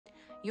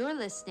You're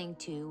listening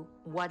to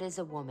What is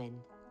a Woman,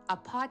 a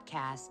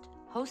podcast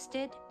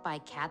hosted by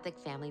Catholic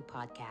Family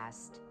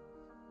Podcast.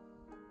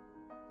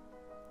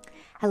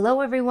 Hello,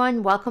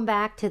 everyone. Welcome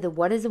back to the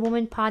What is a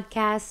Woman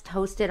podcast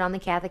hosted on the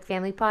Catholic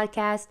Family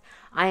Podcast.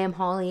 I am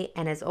Holly,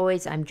 and as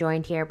always, I'm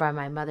joined here by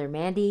my mother,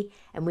 Mandy,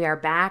 and we are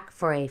back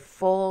for a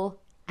full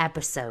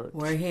episode.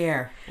 We're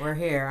here.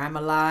 I'm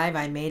alive.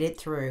 I made it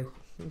through.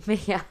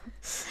 Yeah,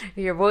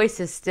 your voice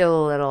is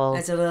still a little...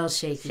 It's a little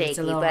shaky. It's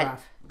a little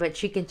rough. But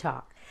she can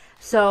talk.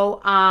 So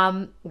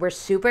we're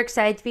super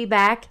excited to be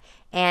back,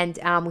 and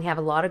we have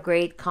a lot of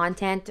great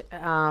content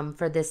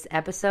for this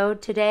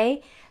episode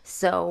today.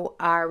 So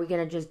are we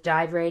going to just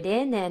dive right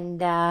in and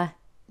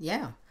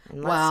yeah.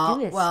 And let's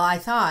do this. Well, I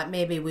thought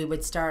maybe we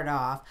would start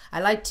off.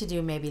 I like to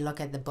do maybe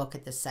look at the book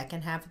at the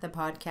second half of the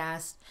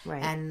podcast,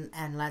 right?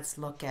 And let's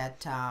look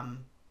at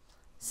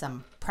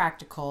some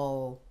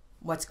practical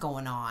what's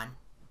going on,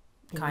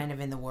 kind of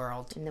in the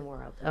world.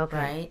 Okay.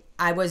 Right.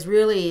 I was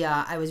really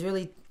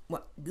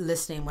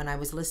listening when I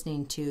was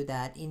listening to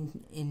that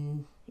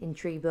in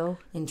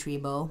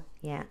Trebo.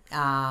 Yeah.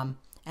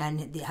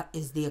 And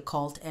is the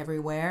occult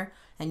everywhere?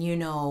 And you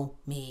know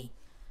me,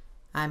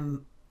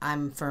 I'm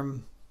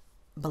firm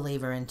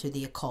believer into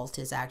the occult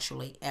is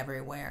actually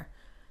everywhere.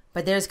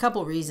 But there's a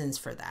couple reasons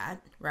for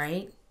that,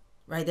 right?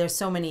 Right. There's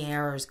so many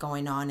errors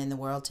going on in the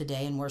world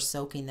today, and we're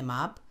soaking them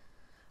up,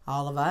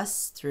 all of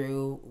us,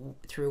 through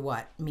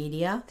what?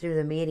 Media? Through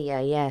the media,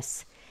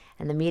 yes.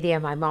 And the media,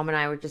 my mom and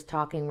I were just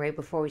talking right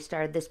before we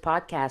started this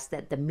podcast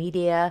that the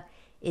media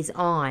is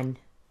on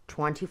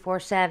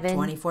 24/7.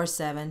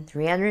 24/7.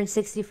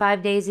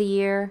 365 days a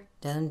year.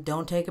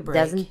 Don't take a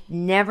break.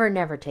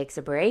 Never takes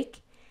a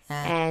break.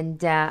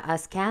 And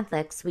us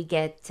Catholics, we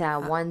get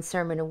one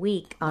sermon a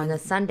week on a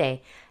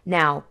Sunday.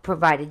 Now,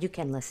 provided you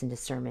can listen to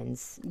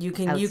sermons. You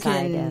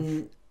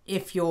can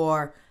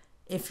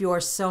if you're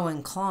so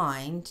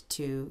inclined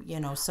to,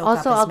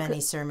 soak up as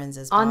many sermons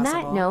as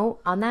possible.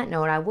 On that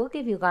note, I will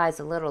give you guys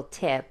a little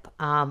tip.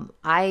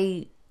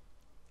 I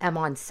am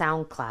on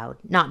SoundCloud.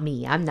 Not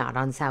me. I'm not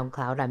on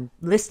SoundCloud. I'm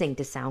listening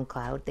to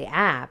SoundCloud, the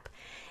app.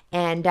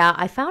 And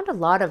I found a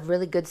lot of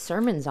really good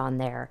sermons on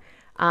there.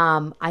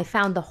 I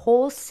found the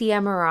whole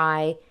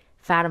CMRI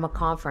Fatima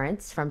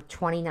Conference from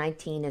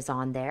 2019 is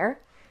on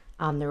there.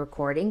 The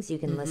recordings, you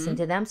can listen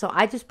to them. So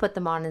I just put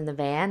them on in the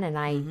van, and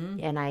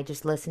I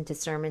just listen to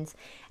sermons.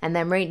 And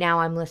then right now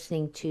I'm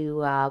listening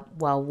to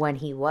when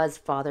he was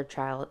Father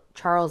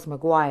Charles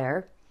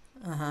McGuire,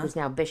 who's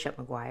now Bishop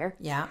McGuire.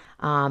 Yeah.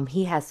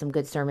 He has some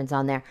good sermons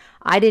on there.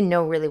 I didn't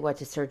know really what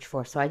to search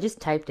for, so I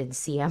just typed in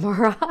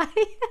CMRI.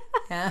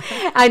 Yeah.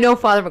 I know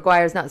Father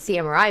McGuire is not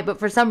CMRI, but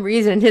for some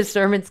reason his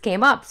sermons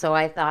came up, so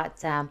I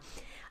thought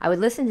I would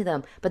listen to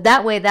them. But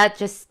that way, that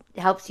just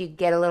helps you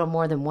get a little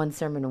more than one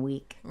sermon a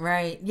week.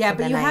 Right. Yeah,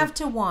 but you have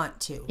to want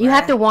to. Right? You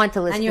have to want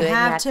to listen and to it. And you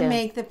have to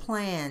make the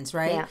plans,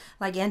 right? Yeah.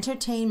 Like,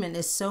 entertainment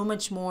is so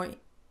much more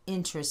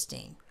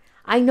interesting.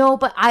 I know,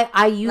 but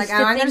I used to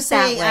think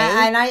that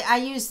way. And I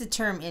use the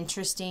term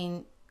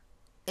interesting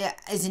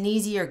as an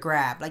easier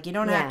grab. Like, you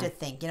don't have to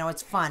think.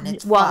 It's fun.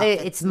 It's fluff.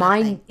 It's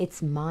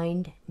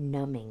mind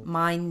numbing.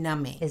 Mind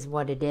numbing is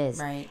what it is.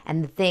 Right.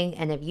 And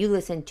if you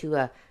listen to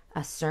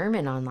a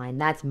sermon online,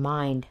 that's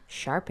mind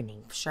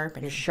sharpening.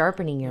 You're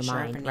sharpening your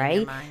mind,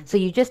 right? So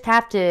you just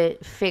have to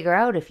figure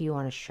out if you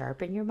want to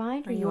sharpen your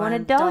mind or you want to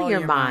dull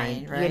your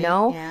mind, right?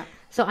 Yeah.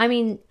 So, I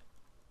mean,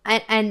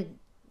 and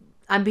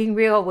I'm being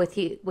real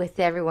with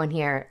everyone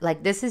here.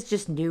 Like, this is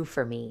just new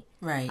for me.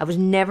 Right. I was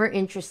never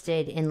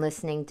interested in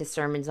listening to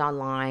sermons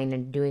online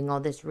and doing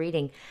all this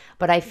reading.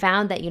 But I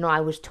found that,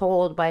 I was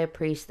told by a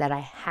priest that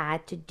I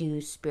had to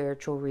do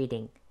spiritual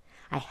reading.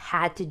 I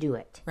had to do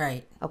it.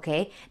 Right.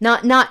 Okay.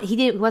 He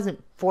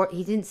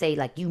didn't say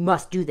like, you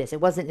must do this. It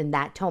wasn't in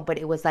that tone, but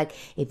it was like,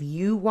 if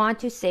you want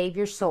to save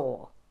your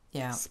soul,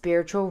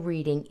 spiritual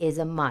reading is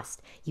a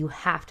must. You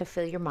have to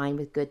fill your mind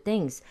with good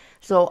things.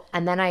 So,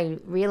 and then I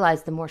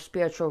realized the more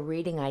spiritual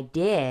reading I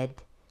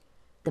did,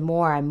 the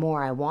more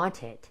I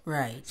wanted.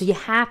 Right. So you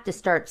have to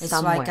start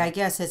somewhere. I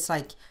guess it's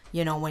like,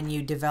 when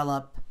you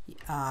develop,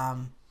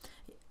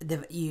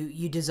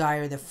 you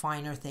desire the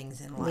finer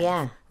things in life.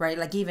 Yeah. Right?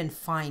 Like even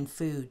fine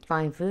food.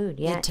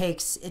 Yeah. It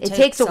takes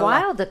a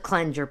while to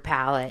cleange your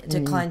palate.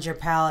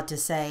 To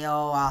say,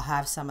 oh, I'll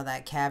have some of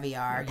that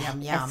caviar.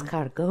 Yum, yum. That's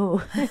gotta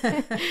go.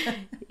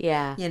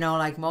 Yeah.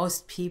 Like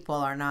most people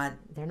are not...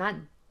 They're not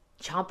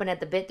chomping at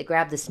the bit to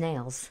grab the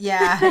snails.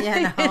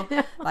 Yeah,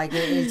 like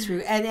it's true.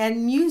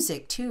 And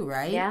music too,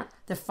 right? Yeah.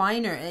 The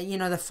finer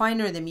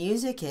the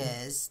music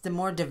is, the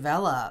more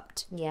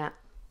developed. Yeah.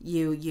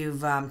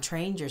 You've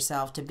trained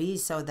yourself to be,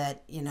 so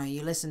that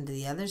you listen to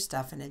the other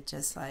stuff and it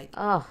just like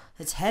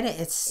it's headache.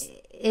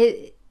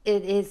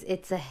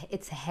 It's a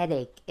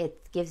headache.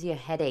 It gives you a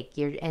headache.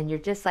 You're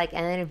just like,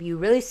 and then if you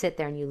really sit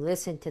there and you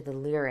listen to the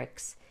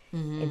lyrics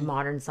in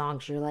modern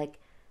songs, you're like,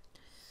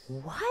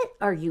 what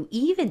are you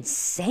even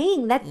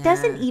saying? That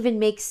doesn't even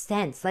make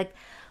sense. Like,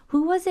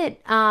 who was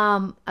it?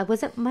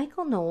 Was it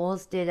Michael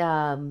Knowles did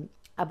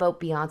a about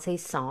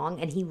Beyonce's song,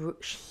 and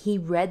he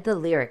read the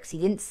lyrics. He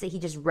didn't say, he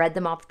just read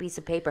them off a piece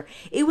of paper.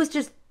 It was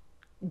just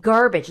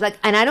garbage. Like,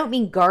 and I don't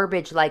mean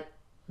garbage like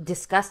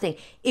disgusting.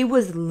 It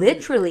was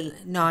literally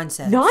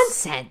Nonsense.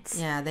 nonsense.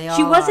 Yeah, they all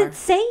She wasn't are.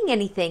 saying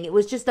anything. It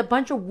was just a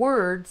bunch of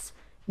words,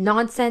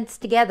 nonsense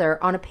together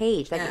on a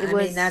page. Like, Yeah, it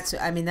was.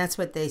 I mean that's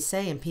what they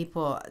say, and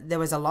people. There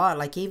was a lot.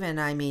 Like even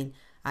I mean,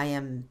 I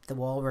am the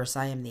walrus.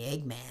 I am the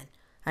Eggman.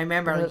 I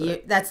remember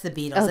that's the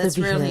Beatles. Oh, the That's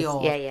really Beatles.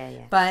 old. Yeah.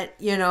 But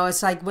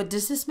it's like, what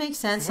does this make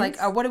sense? Like,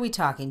 what are we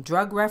talking?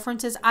 Drug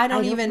references? I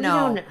don't even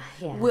know.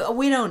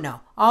 We don't know.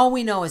 All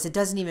we know is it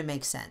doesn't even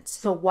make sense.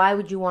 So why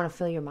would you want to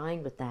fill your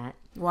mind with that?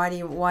 Why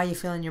are you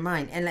filling your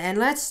mind? And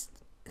let's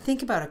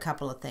think about a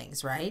couple of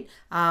things, right?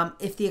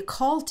 If the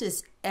occult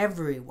is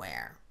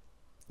everywhere,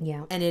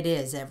 Yeah. and it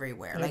is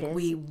everywhere. It Like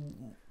is.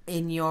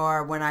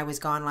 when I was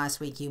gone last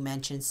week, you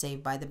mentioned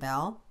Saved by the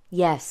Bell,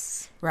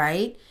 Yes.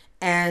 right?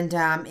 And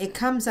it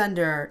comes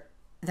under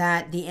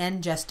that the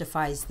end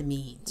justifies the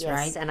means, Yes.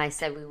 right? And I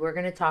said we were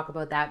going to talk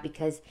about that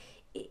because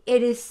it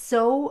is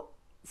so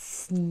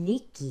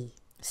sneaky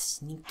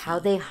Sneaky. how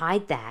they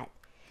hide that.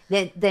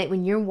 That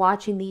when you're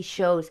watching these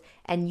shows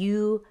and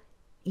you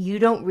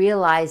don't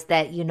realize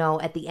that,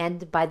 at the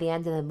end, by the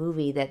end of the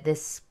movie, that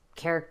this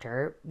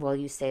character, well,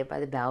 you Saved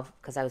by the Bell,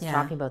 because I was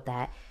talking about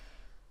that,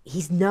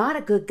 he's not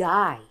a good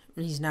guy.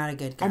 He's not a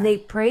good guy. And they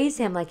praise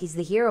him like he's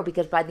the hero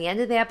because by the end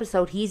of the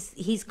episode,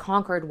 he's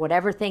conquered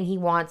whatever thing he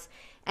wants.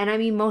 And I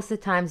mean, most of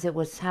the times it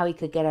was how he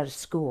could get out of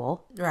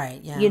school, right,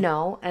 yeah.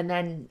 and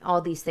then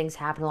all these things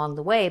happen along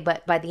the way.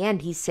 But by the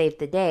end, he saved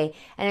the day.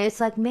 And it's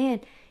like,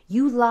 man,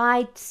 you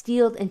lied,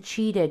 stealed, and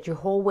cheated your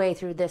whole way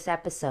through this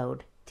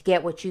episode to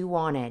get what you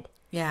wanted.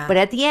 Yeah. But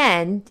at the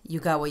end, You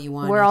got what you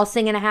wanted. we're all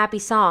singing a happy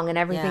song and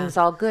everything's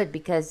all good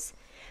because...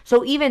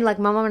 So even like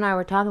my mom and I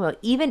were talking about,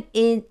 even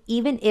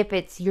if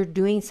it's you're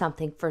doing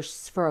something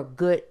for a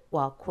good,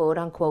 well, quote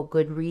unquote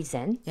good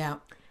reason, Yeah.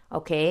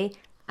 okay,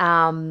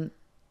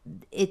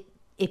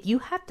 if you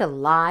have to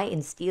lie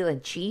and steal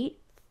and cheat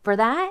for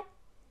that,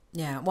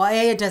 Yeah. Well,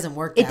 it doesn't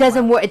work. it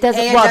doesn't work. It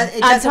doesn't. Well, it I'm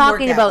doesn't work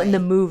talking that about way. in the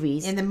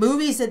movies. In the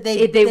movies that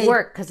they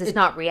work because it's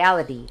not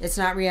reality. It's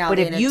not reality.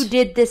 But if and you it's-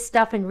 did this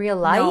stuff in real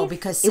life, No,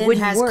 because it sin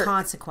wouldn't has work.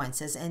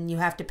 consequences, and you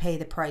have to pay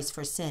the price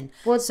for sin.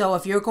 Well, so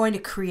if you're going to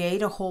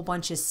create a whole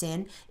bunch of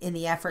sin in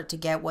the effort to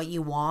get what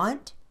you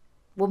want,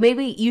 Well,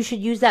 maybe you should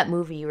use that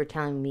movie you were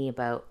telling me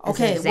about. As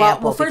an okay.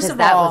 example, Well, first because of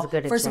that all, was a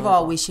good first of example.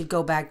 all, we should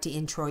go back to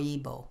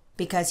Introibo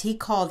because he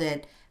called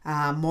it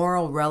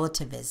moral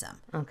relativism,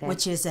 Okay.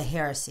 which is a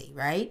heresy,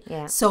 right?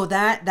 Yeah. So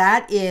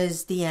that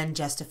is the end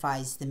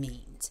justifies the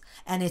means,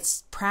 and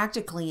it's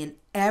practically in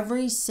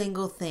every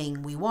single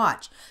thing we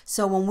watch.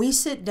 So when we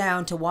sit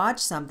down to watch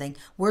something,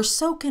 we're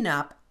soaking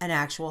up an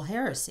actual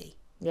heresy,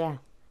 Yeah.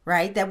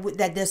 right? That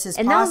this is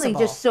And possible. not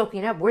only just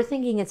soaking up, we're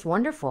thinking it's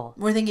wonderful.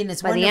 We're thinking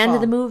it's By wonderful. the end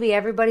of the movie,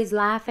 everybody's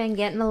laughing,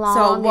 getting along.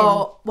 So and-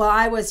 well,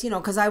 I was,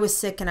 because I was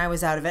sick and I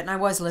was out of it, and I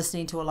was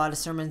listening to a lot of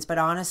sermons, but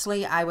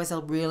honestly, I was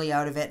really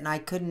out of it, and I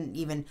couldn't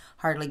even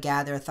hardly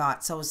gather a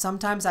thought. So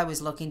sometimes I was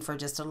looking for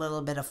just a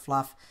little bit of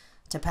fluff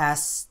to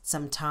pass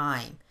some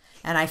time,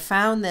 and I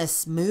found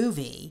this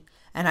movie,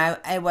 and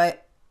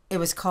it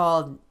was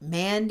called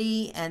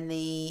Mandy and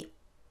the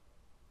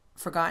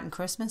Forgotten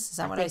Christmas. Is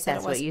that what I think said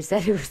that's it was? what you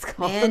said it was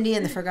called. Mandy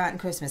and the Forgotten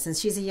Christmas, and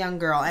she's a young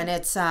girl, and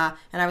it's and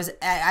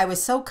I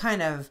was so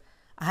kind of,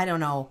 I don't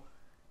know,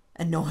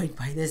 annoyed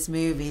by this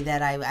movie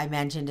that I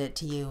mentioned it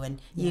to you,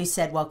 and you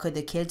said, well, could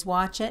the kids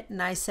watch it?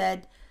 And I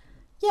said,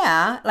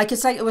 yeah,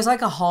 it was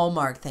like a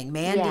Hallmark thing,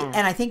 Mandy. Yeah.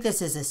 And I think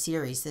this is a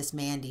series, this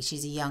Mandy,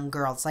 she's a young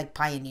girl. It's like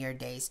Pioneer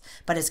Days,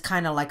 but it's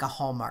kind of like a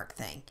Hallmark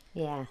thing.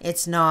 Yeah.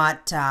 It's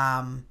not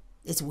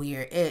it's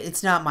weird.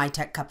 It's not my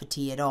cup of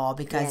tea at all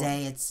because Yeah.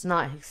 it's It's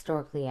not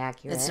historically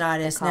accurate. It's not-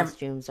 The it's never-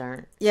 costumes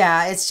aren't.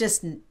 yeah, it's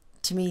just,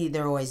 to me,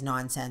 they're always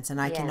nonsense, and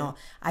Yeah.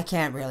 I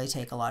can't really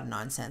take a lot of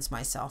nonsense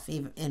myself,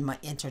 even in my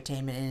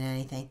entertainment and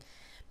anything.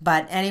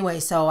 But anyway,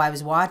 so I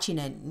was watching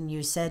it, and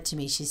you said to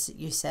me,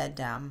 you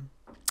said,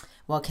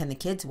 well, can the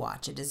kids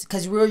watch it?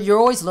 Because you're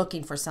always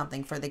looking for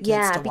something for the kids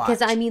Yeah, to watch.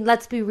 because I mean,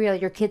 let's be real.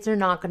 Your kids are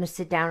not going to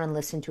sit down and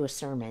listen to a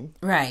sermon.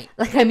 Right.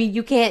 Like, I mean,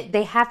 you can't.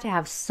 They have to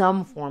have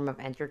some form of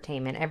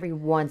entertainment every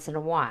once in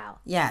a while.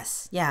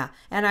 Yes. Yeah.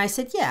 And I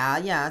said,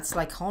 yeah, it's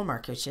like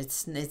Hallmarkish.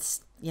 It's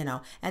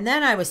and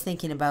then I was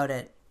thinking about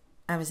it.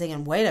 I was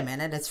thinking, wait a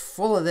minute, it's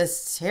full of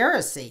this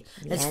heresy.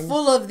 It's end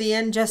full of the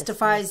end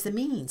justifies the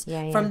means.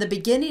 Yeah. From the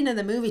beginning of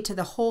the movie to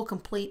the whole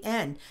complete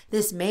end.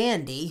 This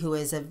Mandy, who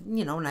is a,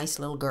 nice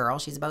little girl,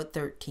 she's about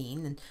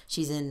 13, and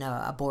she's in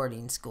a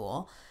boarding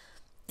school,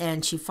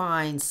 and she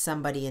finds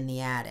somebody in the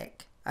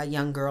attic, a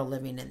young girl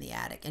living in the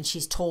attic, and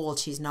she's told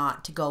she's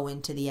not to go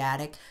into the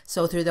attic.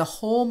 So through the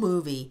whole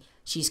movie,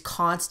 she's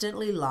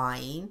constantly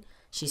lying.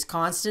 She's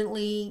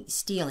constantly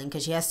stealing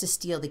because she has to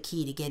steal the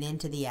key to get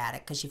into the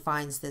attic because she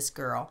finds this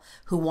girl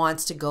who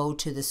wants to go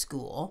to the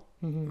school,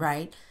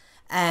 right?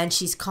 and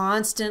she's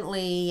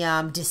constantly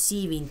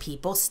deceiving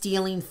people,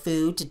 stealing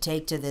food to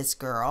take to this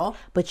girl.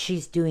 But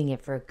she's doing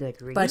it for a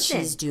good reason. But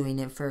she's doing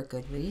it for a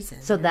good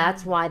reason. So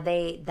that's why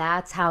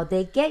that's how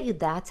they get you.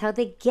 That's how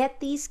they get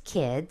these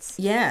kids.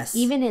 Yes.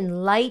 Even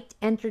in light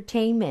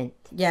entertainment.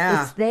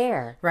 Yeah. It's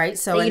there. Right.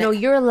 So, that,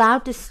 you're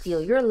allowed to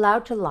steal. You're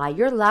allowed to lie.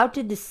 You're allowed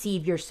to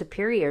deceive your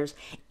superiors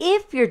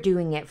if you're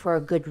doing it for a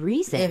good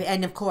reason.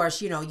 And of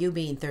course, you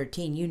being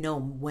 13, you know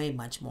way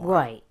much more.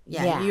 Right.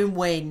 Yeah. You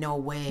know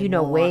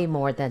way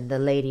more than the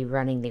lady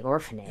running the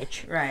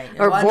orphanage. Right.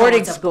 Or well,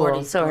 boarding no,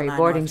 school.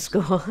 Boarding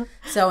school.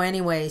 So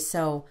anyway,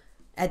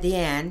 at the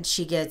end,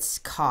 she gets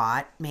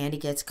caught. Mandy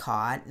gets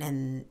caught,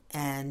 and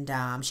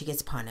she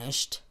gets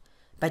punished.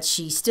 But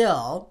she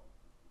still,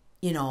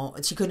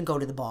 she couldn't go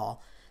to the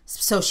ball.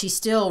 So she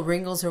still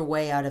wriggles her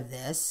way out of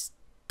this,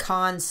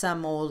 cons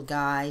some old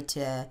guy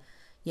to,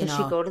 Does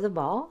she go to the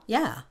ball?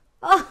 Yeah.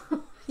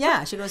 Oh.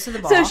 Yeah, she goes to the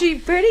ball. So she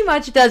pretty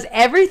much does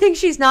everything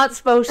she's not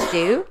supposed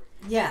to.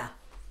 Yeah.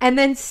 And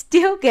then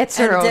still gets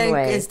her own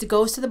way. It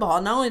goes to the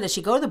ball. Not only does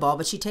she go to the ball,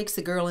 but she takes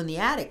the girl in the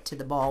attic to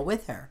the ball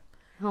with her.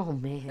 Oh,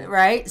 man.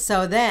 Right?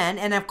 So then,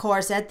 and of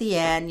course, at the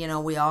end,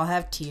 we all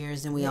have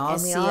tears and we all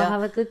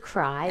have a good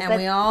cry. And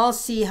we all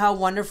see how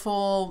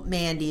wonderful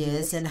Mandy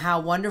is and how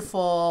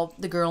wonderful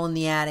the girl in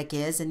the attic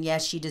is. And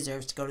yes, she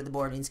deserves to go to the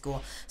boarding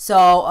school.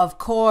 So, of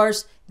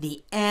course,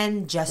 the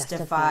end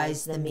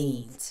justifies the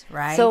means,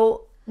 right?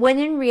 So, when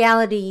in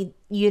reality,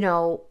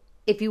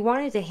 if you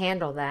wanted to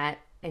handle that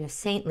in a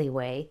saintly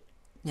way,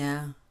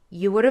 yeah,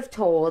 you would have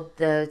told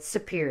the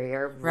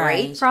superior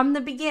right from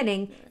the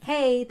beginning,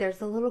 hey, there's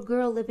a little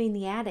girl living in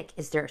the attic.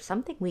 Is there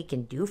something we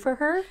can do for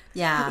her?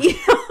 Yeah.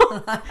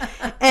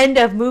 End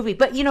of movie.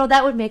 But,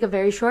 that would make a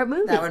very short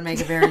movie. That would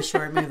make a very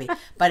short movie.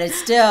 But it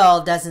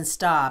still doesn't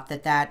stop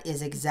that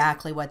is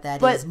exactly what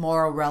that is.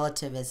 Moral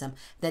relativism,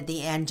 that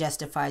the end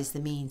justifies the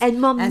means.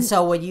 And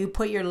so when you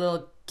put your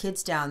little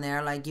kids down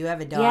there, like you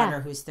have a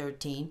daughter who's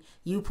 13,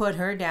 you put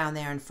her down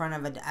there in front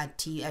of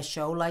a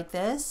show like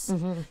this,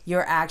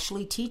 you're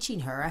actually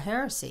teaching her a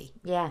heresy.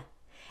 Yeah.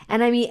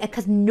 And I mean,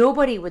 because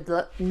nobody would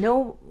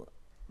no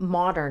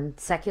modern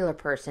secular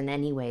person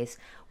anyways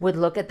would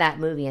look at that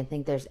movie and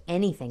think there's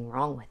anything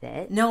wrong with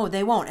it. No,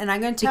 they won't. And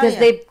I'm going to tell you,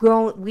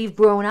 because we've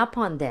grown up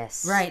on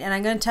this. Right. And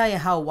I'm going to tell you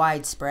how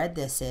widespread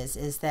this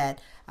is that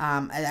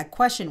a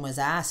question was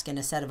asked in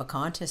a set of a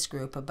contest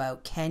group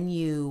about can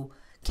you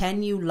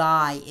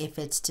lie if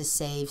it's to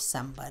save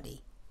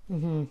somebody?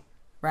 Mm-hmm.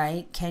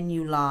 Right? Can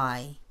you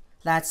lie?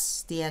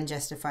 That's the end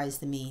justifies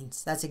the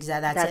means. That's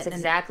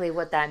exactly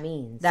what that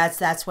means.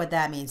 That's what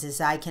that means,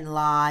 is I can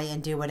lie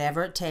and do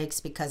whatever it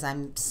takes because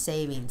I'm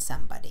saving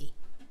somebody.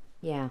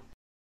 Yeah.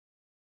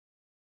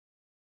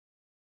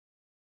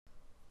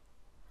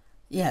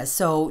 Yeah,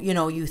 so,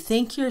 you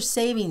think you're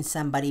saving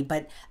somebody,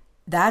 but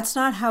that's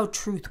not how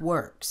truth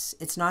works.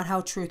 It's not how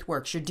truth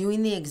works. You're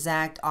doing the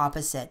exact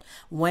opposite.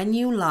 When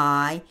you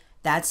lie,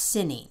 that's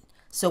sinning.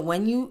 So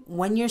when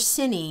you're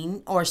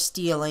sinning or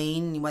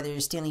stealing, whether you're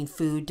stealing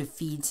food to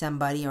feed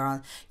somebody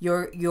or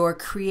you're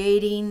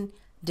creating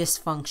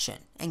dysfunction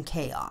and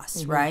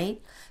chaos,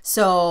 right?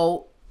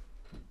 So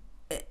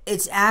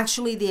it's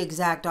actually the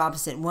exact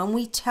opposite. When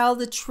we tell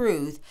the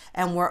truth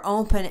and we're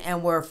open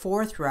and we're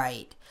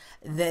forthright,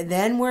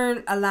 then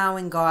we're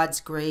allowing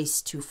God's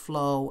grace to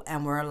flow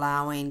and we're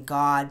allowing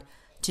God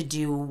to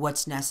do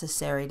what's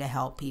necessary to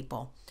help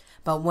people.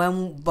 But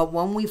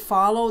when we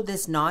follow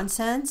this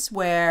nonsense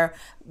where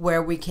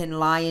we can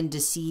lie and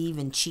deceive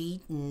and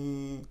cheat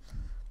and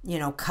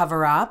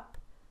cover up,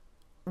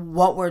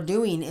 what we're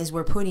doing is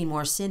we're putting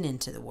more sin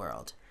into the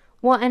world.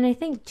 Well, and I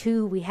think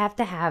too you have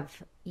to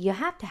have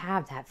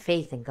that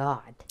faith in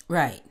God.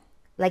 Right.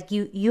 Like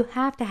you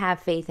have to have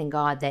faith in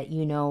God that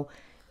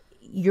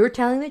you're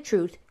telling the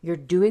truth, you're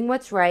doing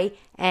what's right,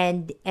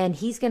 and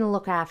he's going to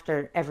look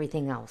after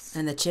everything else.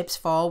 And the chips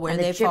fall where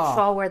they fall. And the chips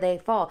fall where they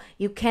fall.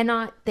 You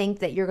cannot think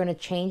that you're going to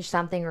change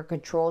something or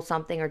control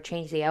something or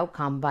change the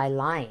outcome by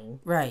lying.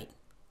 Right.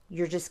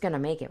 You're just going to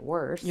make it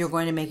worse. You're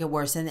going to make it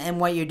worse. And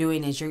what you're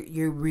doing is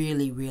you're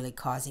really, really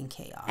causing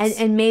chaos.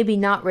 And maybe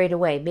not right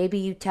away. Maybe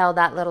you tell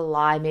that little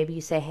lie. Maybe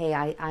you say, hey,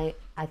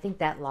 I think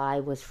that lie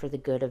was for the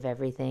good of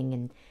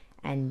everything.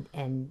 And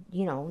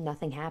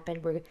nothing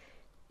happened.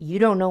 You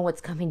don't know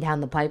what's coming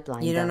down the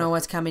pipeline. You don't know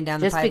what's coming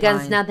down the pipeline. Just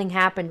because nothing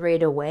happened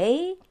right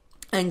away.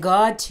 And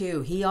God,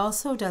 too, he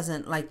also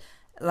doesn't, like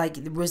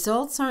the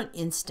results aren't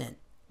instant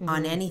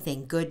on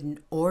anything,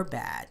 good or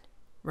bad,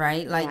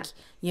 right? Like,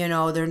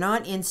 they're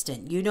not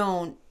instant. You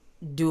don't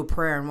do a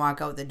prayer and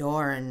walk out the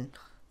door and,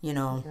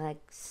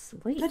 like,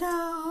 sweet,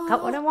 ta-da!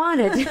 Got what I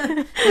wanted.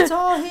 It's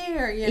all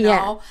here,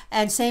 know.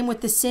 And same with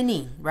the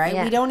sinning, right?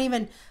 Yeah. We don't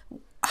even,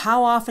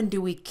 how often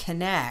do we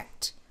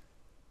connect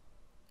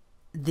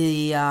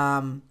the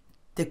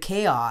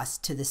chaos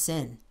to the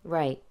sin?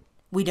 Right.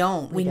 We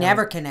don't. We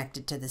never connect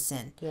it to the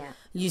sin. Yeah.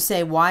 You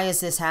say, why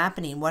is this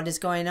happening? What is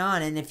going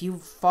on? And if you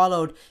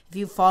followed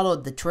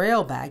the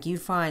trail back, you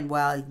find,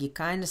 well, you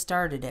kind of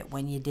started it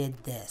when you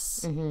did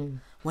this. Mm-hmm.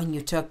 When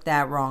you took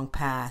that wrong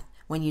path,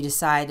 when you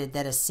decided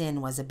that a sin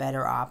was a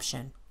better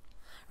option.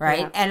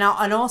 right? Yeah.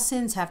 And all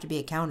sins have to be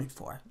accounted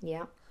for,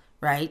 Yeah.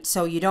 right?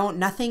 So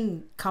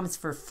nothing comes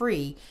for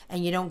free,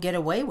 and you don't get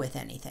away with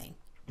anything.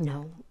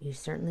 No, you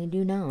certainly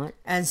do not.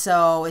 And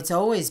so it's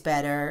always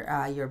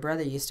better. Your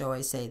brother used to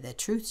always say, "The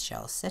truth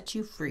shall set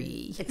you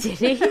free." Did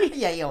he?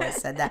 Yeah, he always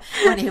said that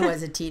when he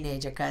was a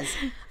teenager. Because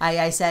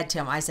I said to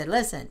him, I said,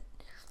 "Listen,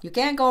 you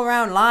can't go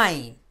around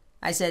lying."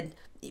 I said,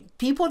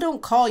 "People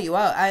don't call you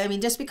out. I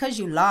mean, just because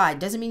you lied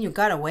doesn't mean you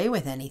got away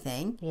with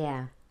anything."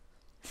 Yeah.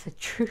 The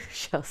truth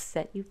shall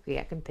set you free.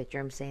 I can picture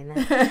him saying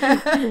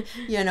that.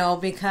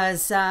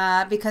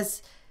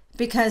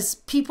 Because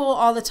people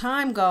all the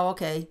time go,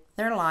 "Okay,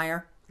 they're a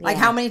liar." Like,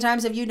 Yeah. how many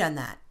times have you done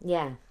that?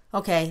 Yeah.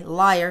 Okay,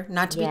 liar,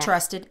 not to be Yeah.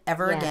 trusted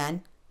ever Yeah.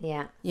 again.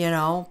 Yeah.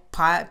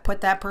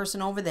 Put that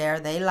person over there.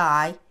 They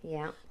lie.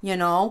 Yeah.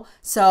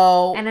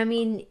 So And I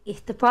mean,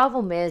 if the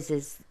problem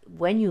is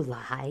when you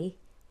lie,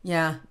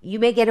 yeah, you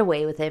may get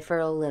away with it for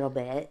a little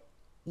bit.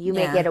 You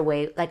may Yeah. get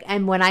away,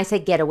 and when I say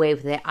get away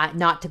with it,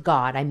 not to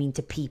God, I mean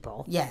to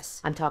people. yes,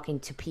 I'm talking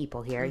to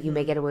people here. You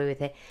may get away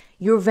with it.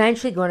 You're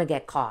eventually going to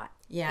get caught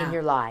Yeah. in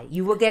your lie.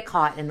 You will get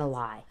caught in a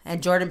lie.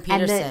 And Jordan And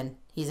Peterson,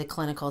 he's a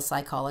clinical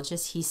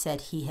psychologist. He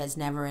said he has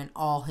never in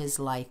all his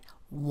life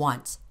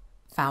once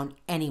found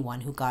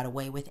anyone who got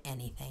away with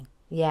anything.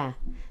 Yeah.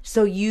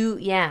 So you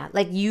may,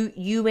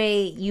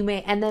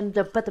 and then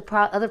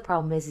other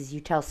problem is you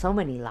tell so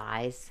many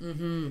lies.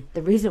 Mm-hmm.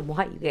 The reason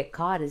why you get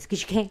caught is because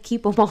you can't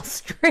keep them all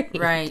straight.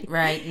 Right.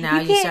 Now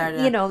you can't,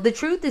 start. the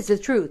truth is the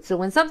truth. So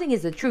when something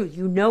is the truth,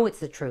 it's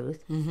the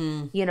truth.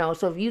 Mm-hmm.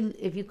 So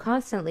if you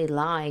constantly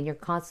lie and you're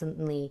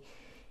constantly,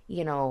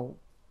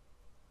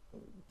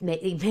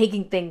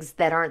 making things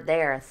that aren't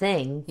there a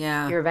thing,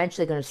 Yeah. you're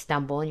eventually going to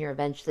stumble and you're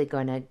eventually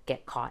going to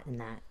get caught in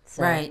that.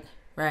 So. Right.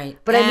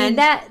 But I mean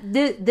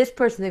this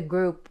person, the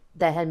group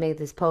that had made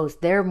this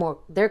post, their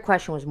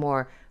question was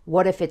more,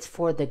 what if it's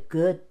for the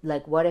good?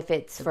 Like, what if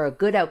it's for a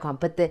good outcome?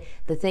 But the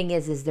thing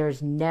is there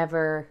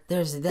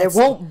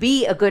won't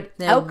be a good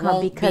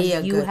outcome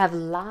because you have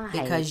lied.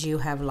 Because you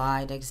have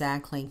lied,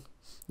 exactly.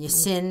 Your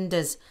sin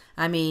does.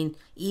 I mean,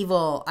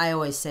 evil. I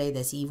always say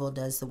this: evil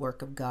does the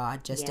work of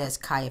God, just as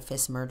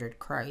Caiaphas murdered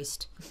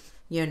Christ.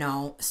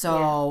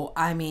 So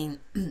I mean,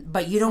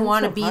 but you don't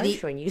want to be the.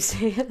 When you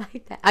say it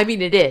like that, I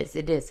mean, it is.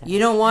 You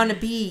don't want to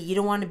be. You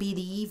don't want to be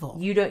the evil.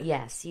 You don't.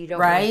 Yes, you don't.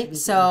 Right. Want to be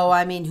So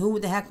I mean, who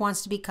the heck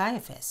wants to be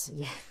Caiaphas?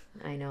 Yeah,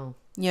 I know.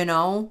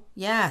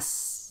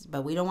 Yes,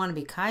 but we don't want to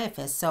be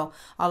Caiaphas. So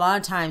a lot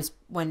of times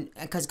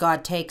because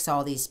God takes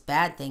all these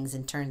bad things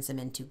and turns them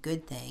into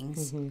good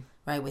things,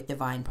 right, with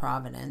divine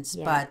providence.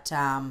 Yeah.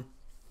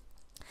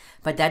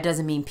 But that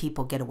doesn't mean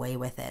people get away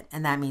with it,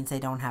 and that means they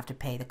don't have to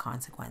pay the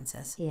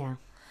consequences. Yeah.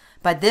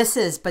 But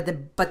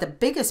the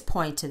biggest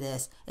point to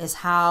this is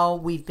how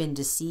we've been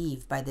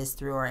deceived by this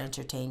through our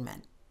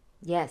entertainment.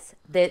 Yes,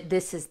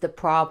 this is the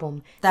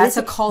problem. That's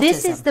occultism.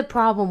 This is the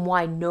problem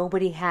why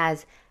nobody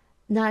has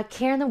not a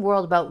care in the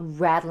world about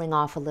rattling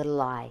off a little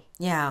lie.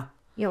 Yeah.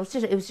 It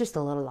was just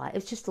a little lie.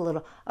 It's just a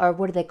little, or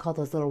what do they call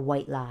those little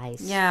white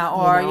lies? Yeah,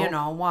 or,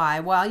 why?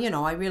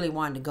 Well, I really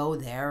wanted to go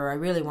there, or I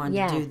really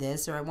wanted to do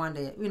this, or I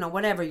wanted to,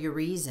 whatever your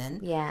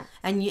reason. Yeah.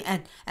 And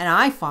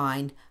I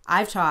find,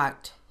 I've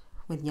talked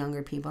with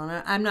younger people,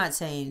 and I'm not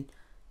saying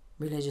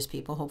religious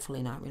people,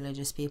 hopefully not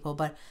religious people,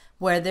 but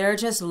where they're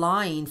just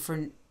lying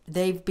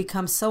they've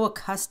become so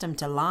accustomed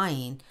to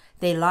lying,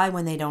 they lie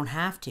when they don't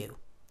have to.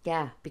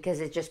 Yeah,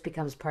 because it just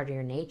becomes part of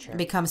your nature. It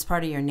becomes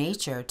part of your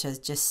nature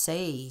to just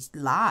say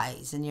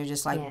lies. And you're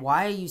just like,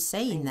 why are you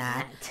saying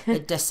that?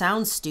 It just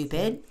sounds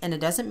stupid, and it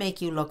doesn't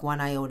make you look one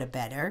iota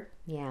better.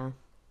 Yeah.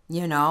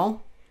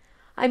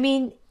 I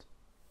mean,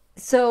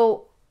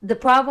 so the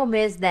problem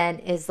is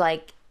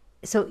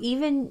so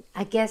even,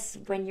 I guess,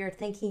 when you're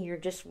thinking you're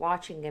just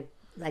watching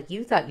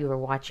you thought you were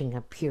watching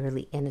a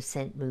purely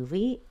innocent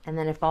movie, and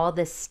then if all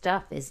this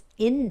stuff is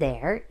in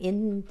there,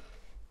 in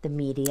the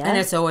media, and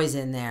it's always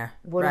in there,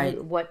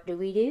 right? What do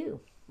we do?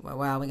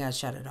 Well, we gotta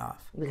shut it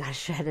off. We have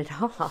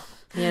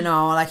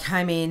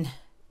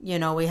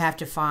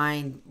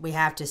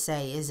to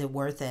say, is it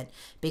worth it?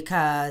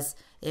 Because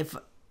if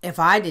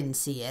I didn't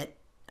see it,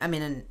 I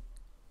mean,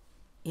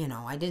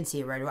 I didn't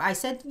see it right away.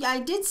 I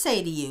did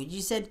say to you,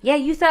 you said, yeah,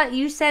 you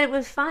said it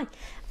was fine.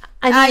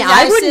 I mean,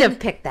 I wouldn't have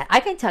picked that.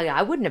 I can tell you,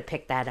 I wouldn't have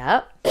picked that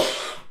up.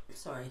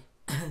 Sorry.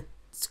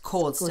 It's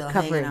cold still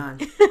hanging on.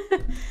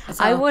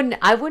 So, I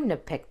wouldn't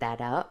have picked that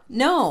up.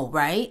 No,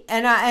 right?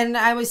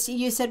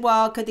 You said,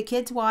 well, could the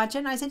kids watch it?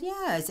 And I said,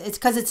 yeah, it's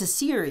because it's a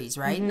series,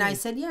 right? Mm-hmm. And I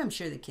said, yeah, I'm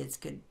sure the kids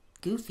could,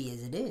 goofy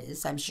as it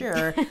is, I'm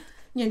sure,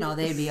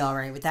 they'd be all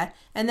right with that.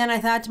 And then I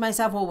thought to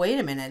myself, well, wait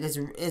a minute,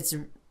 it's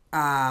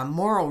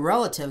moral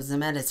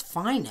relativism at its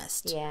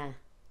finest. Yeah.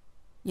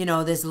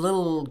 This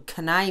little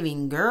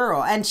conniving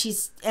girl, and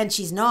she's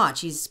not.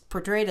 She's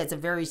portrayed as a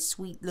very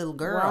sweet little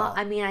girl. Well,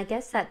 I mean, I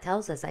guess that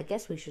tells us, I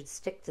guess we should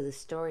stick to the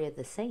story of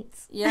the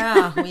saints.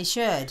 Yeah, we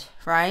should,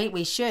 right?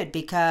 We should,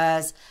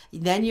 because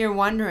then you're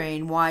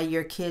wondering why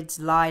your kids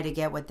lie to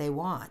get what they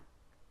want.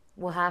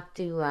 We'll have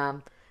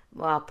to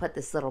Well, I'll put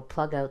this little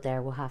plug out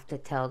there. We'll have to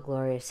tell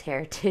Glorious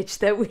Heritage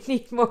that we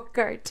need more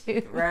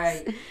cartoons.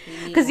 Right.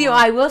 Because,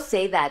 I will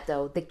say that,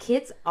 though. The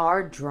kids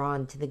are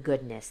drawn to the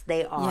goodness.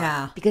 They are.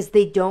 Yeah. Because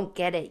they don't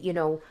get it.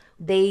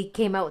 They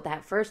came out with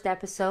that first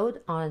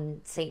episode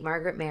on St.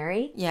 Margaret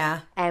Mary.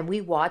 Yeah. And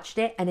we watched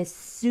it. And as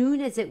soon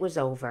as it was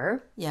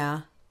over.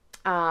 Yeah.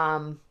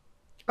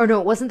 Or no,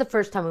 it wasn't the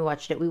first time we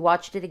watched it. We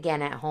watched it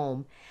again at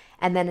home.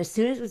 And then as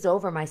soon as it was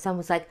over, my son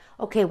was like,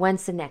 okay,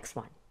 when's the next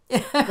one?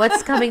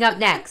 What's coming up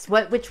next?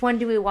 Which one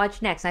do we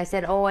watch next? And I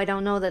said, I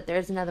don't know that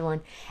there's another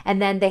one.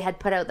 And then they had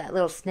put out that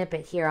little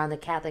snippet here on the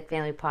Catholic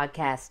Family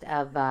Podcast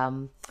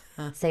of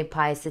St.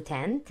 Pius X.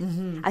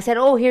 Mm-hmm. I said,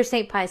 here's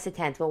St. Pius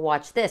X. We'll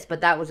watch this.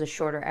 But that was a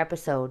shorter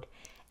episode.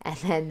 And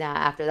then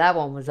after that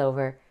one was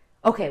over,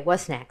 okay,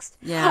 what's next?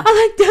 Yeah. I'm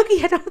like,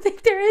 Dougie, I don't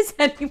think there is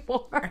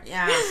anymore.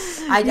 Yeah.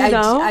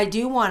 I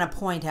do want to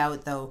point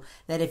out, though,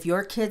 that if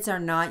your kids are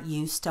not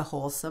used to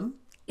wholesome,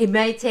 it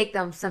may take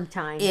them some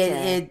time.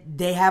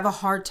 They have a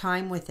hard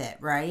time with it,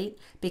 right?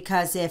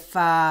 Because if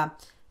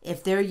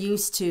they're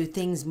used to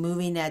things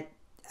moving at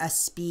a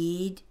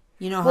speed,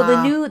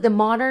 the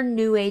modern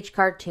new age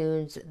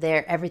cartoons,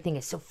 everything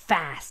is so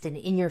fast and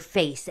in your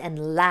face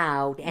and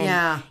loud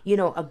and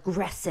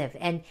aggressive,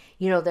 and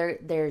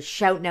they're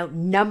shouting out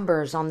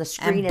numbers on the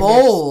screen and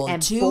bold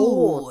and too,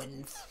 bold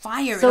and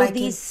fire. So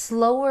these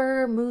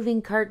slower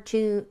moving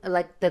cartoon,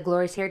 like the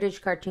Glorious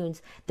Heritage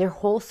cartoons, they're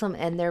wholesome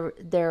and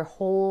they're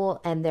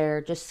whole and they're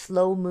just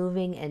slow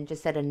moving and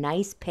just at a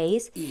nice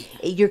pace. Yeah.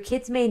 Your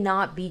kids may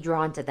not be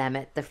drawn to them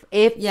if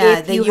you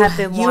have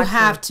been watching. You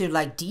have to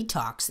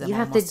detox them. You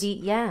have to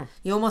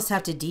You almost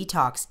have to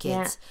detox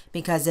kids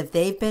because if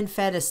they've been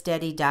fed a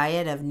steady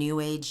diet of new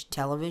age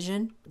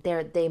television,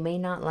 they may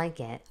not like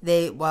it.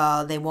 They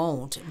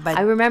won't. But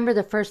I remember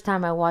the first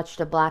time I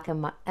watched a black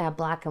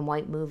and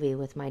white movie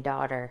with my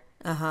daughter.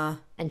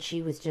 And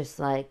she was just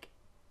like,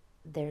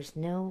 "There's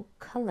no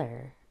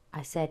color."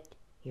 I said,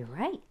 "You're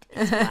right.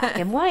 It's black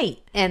and white."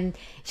 And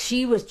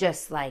she was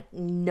just like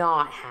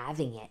not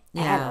having it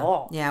at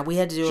all. Yeah, we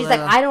had to do. She's like,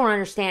 "I don't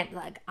understand.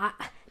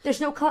 There's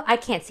no color. I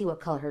can't see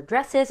what color her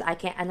dress is. I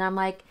can't." And I'm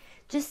like,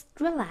 just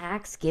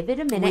relax, give it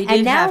a minute.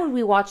 And now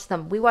we watch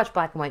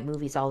black and white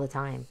movies all the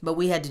time. But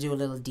we had to do a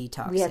little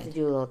detoxing. We had to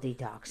do a little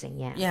detoxing,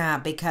 yeah. Yeah,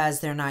 because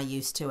they're not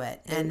used to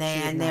it.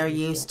 They're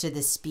used to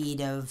the speed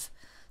of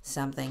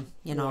something.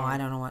 I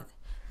don't know what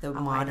the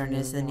modern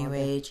is, the new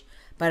age.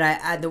 But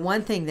I the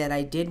one thing that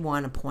I did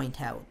want to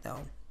point out,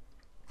 though,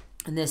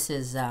 and this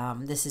is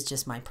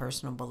just my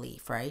personal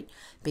belief, right?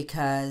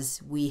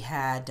 Because we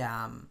had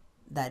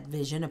that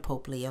vision of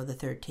Pope Leo the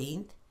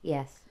 13th.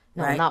 Yes.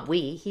 No, right? not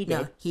we. He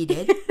did. No, he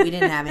did. We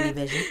didn't have any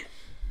vision.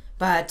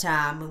 But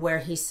where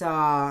he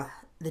saw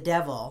the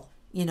devil,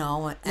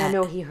 No,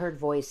 he heard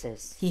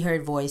voices. He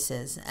heard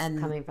voices and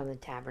coming from the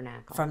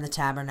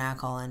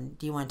tabernacle. And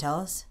do you want to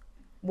tell us?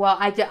 Well,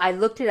 I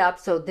looked it up.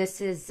 So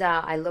this is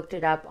I looked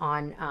it up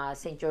on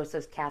St.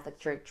 Joseph's Catholic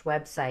Church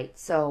website.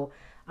 So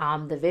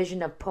the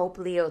vision of Pope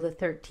Leo the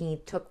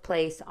 13th took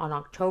place on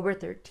October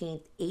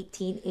 13th,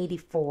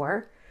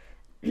 1884.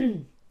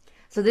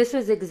 So this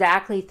was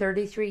exactly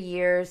 33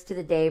 years to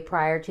the day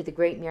prior to the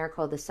great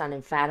miracle of the sun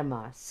in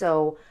Fatima.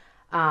 So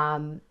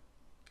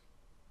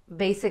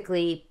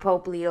basically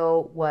Pope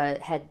Leo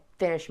had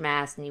finished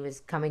Mass and he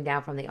was coming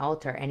down from the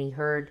altar and he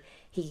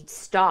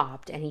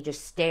stopped and he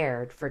just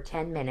stared for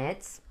 10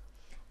 minutes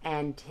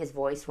and his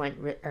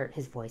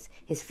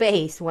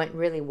face went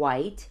really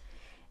white.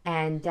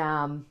 And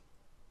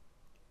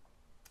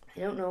I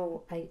don't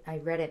know,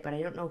 I read it, but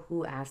I don't know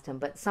who asked him,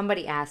 but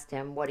somebody asked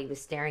him what he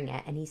was staring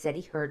at, and he said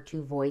he heard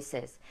two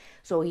voices.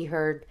 So he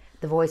heard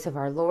the voice of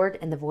our Lord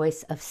and the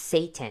voice of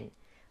Satan.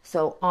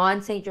 So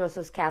on St.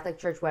 Joseph's Catholic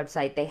Church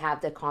website, they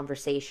have the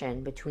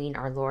conversation between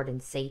our Lord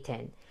and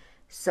Satan.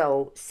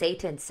 So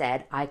Satan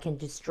said, "I can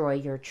destroy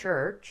your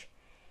church."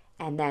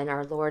 And then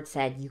our Lord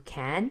said, "You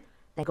can?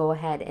 Then go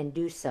ahead and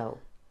do so."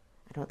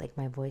 I don't think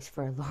my voice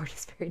for our Lord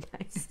is very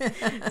nice.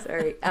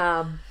 Sorry.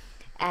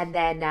 And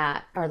then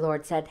our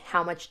Lord said,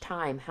 "How much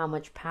time? How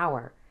much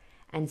power?"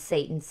 And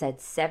Satan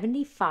said,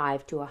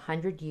 75 to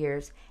 100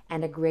 years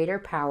and a greater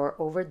power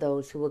over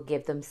those who will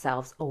give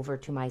themselves over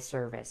to my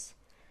service.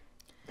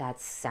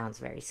 That sounds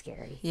very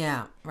scary.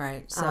 Yeah,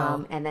 right.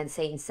 So, and then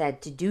Satan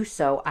said, "To do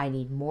so, I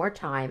need more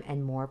time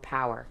and more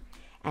power."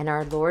 And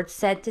our Lord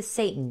said to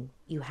Satan,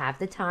 "You have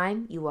the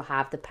time, you will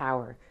have the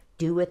power.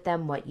 Do with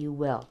them what you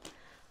will."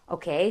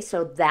 Okay,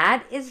 so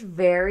that is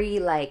very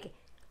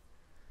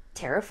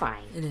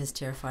terrifying. It is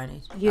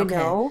terrifying. You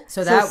know?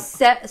 So then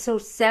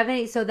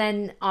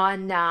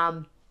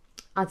on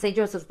St.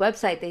 Joseph's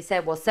website, they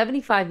said,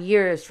 75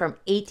 years from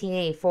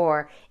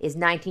 1884 is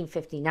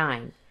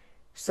 1959.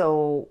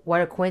 So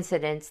what a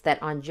coincidence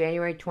that on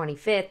January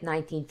 25th,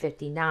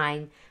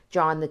 1959,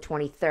 John the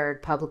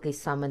 23rd publicly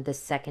summoned the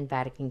Second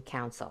Vatican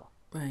Council.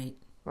 Right.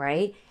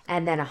 Right?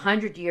 And then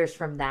 100 years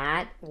from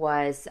that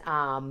was...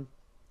 the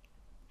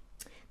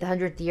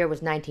 100th year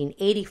was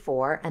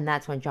 1984, and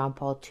that's when John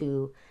Paul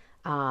II,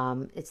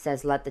 it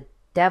says, "Let the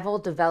devil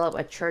develop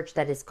a church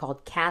that is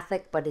called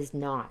Catholic but is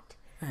not."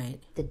 Right.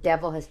 The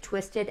devil has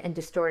twisted and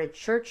distorted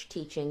church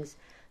teachings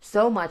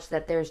so much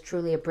that there's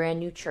truly a brand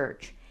new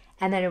church.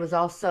 And then it was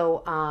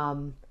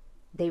also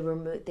they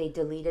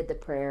deleted the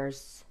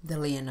prayers, The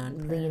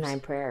Leonine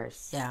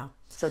prayers. Yeah.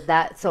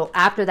 So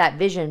after that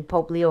vision,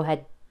 Pope Leo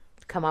had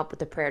come up with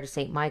the prayer to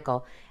Saint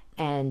Michael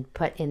and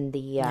put in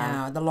the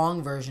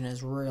long version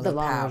is really the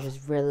long powerful.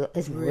 version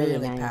is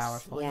really nice.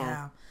 Powerful.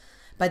 Yeah.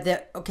 But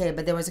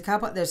there's a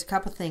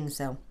couple things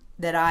though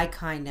that I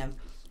kind of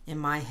in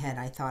my head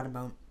I thought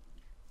about.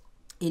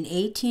 In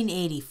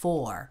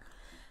 1884,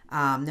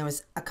 there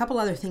was a couple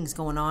other things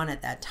going on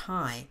at that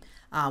time.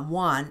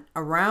 One,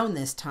 around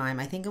this time,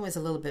 I think it was a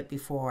little bit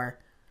before,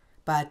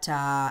 but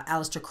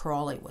Aleister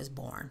Crowley was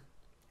born.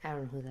 I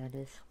don't know who that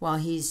is. Well,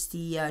 he's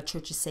the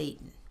Church of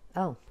Satan.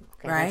 Oh,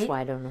 okay. Right? That's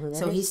why I don't know who that is.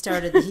 So he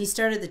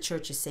started the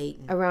Church of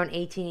Satan. Around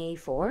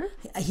 1884?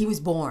 He was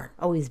born.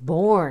 Oh, he's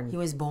born. He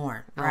was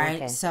born, Oh, right?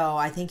 okay. So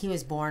I think he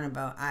was born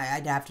about,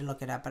 I'd have to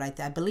look it up, but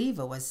I believe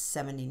it was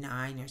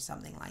 79 or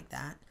something like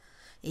that.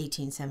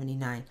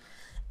 1879.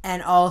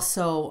 And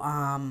also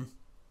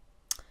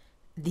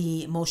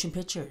the motion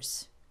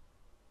pictures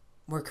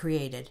were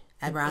created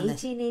around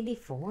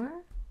 1884?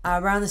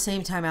 Around the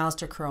same time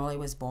Aleister Crowley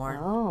was born.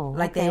 Oh,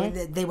 like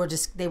okay. they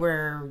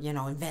were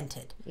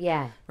invented.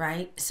 Yeah.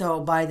 Right?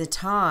 So by the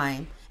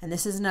time, and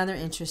this is another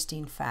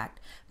interesting fact,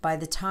 by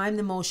the time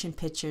the motion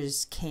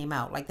pictures came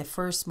out, like the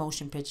first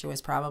motion picture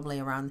was probably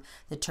around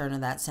the turn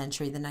of that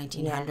century, the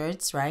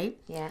 1900s, right?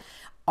 Yeah.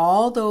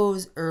 All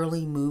those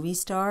early movie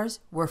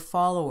stars were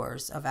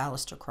followers of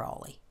Aleister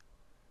Crowley.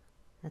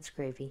 That's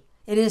creepy.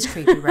 It is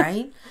creepy,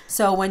 right?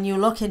 So when you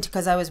look into,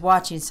 because I was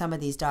watching some of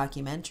these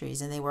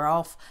documentaries, and they were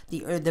all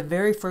the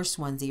very first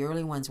ones, the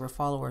early ones, were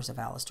followers of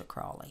Aleister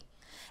Crowley,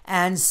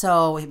 and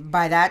so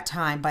by that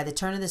time, by the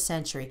turn of the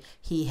century,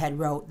 he had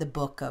wrote the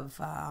book of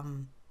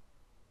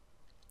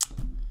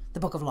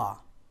law.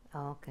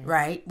 Oh, okay.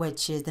 Right,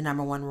 which is the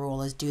number one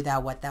rule is do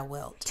thou what thou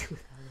wilt.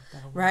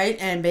 Right,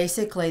 and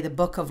basically the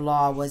book of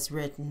law was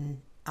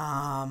written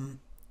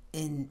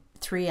in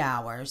 3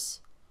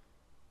 hours.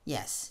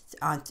 Yes,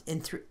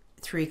 in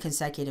three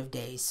consecutive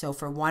days. So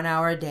for 1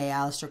 hour a day,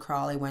 Aleister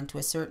Crowley went to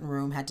a certain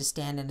room, had to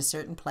stand in a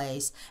certain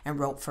place, and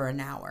wrote for an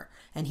hour.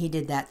 And he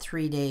did that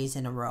 3 days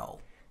in a row.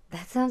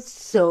 That sounds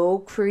so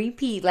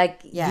creepy.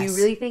 Like, Yes. you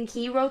really think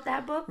he wrote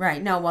that book?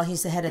 Right. No, well,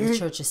 he's the head of the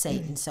Church of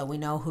Satan, so we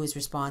know who's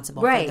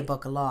responsible for the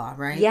book of law,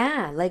 right?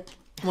 Yeah, like...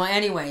 Well,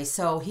 anyway,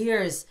 so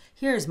here's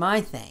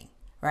my thing,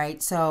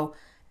 right? So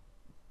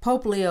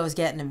Pope Leo is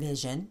getting a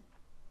vision,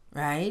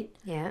 right?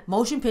 Yeah.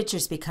 Motion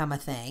pictures become a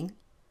thing,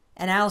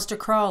 and Aleister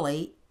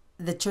Crowley,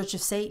 the Church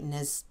of Satan,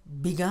 has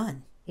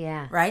begun.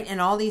 Yeah. Right?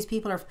 And all these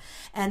people are...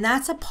 And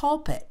that's a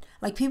pulpit.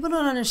 Like, people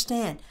don't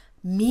understand.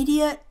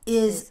 Media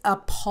is a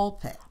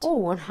pulpit.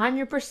 Oh,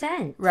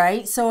 100%.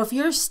 Right? So if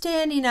you're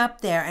standing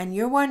up there and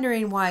you're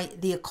wondering why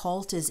the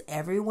occult is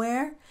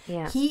everywhere,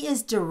 he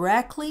is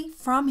directly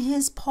from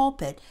his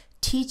pulpit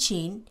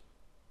teaching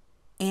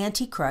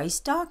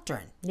Antichrist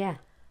doctrine. Yeah.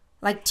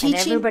 Like teaching...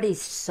 And everybody's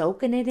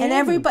soaking it in.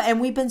 And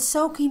we've been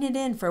soaking it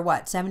in for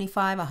what,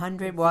 75,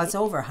 100? Well, it's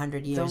over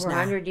 100 years now. It's over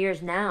 100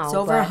 years now. It's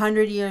over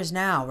 100 years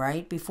now,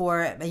 right?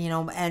 Before,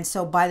 and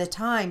so by the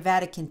time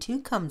Vatican II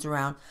comes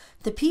around,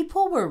 the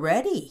people were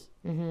ready.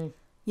 Mm-hmm.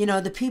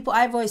 The people,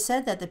 I've always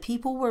said that the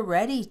people were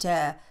ready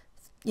to,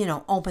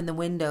 open the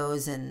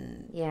windows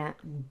and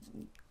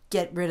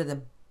get rid of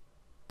the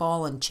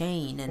ball and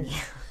chain. And,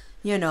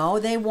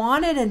 they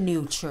wanted a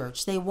new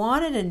church. They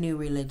wanted a new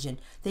religion.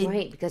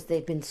 Right, because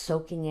they've been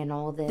soaking in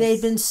all this.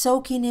 They've been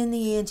soaking in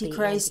the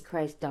Antichrist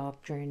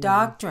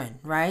doctrine.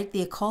 Right?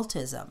 The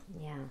occultism.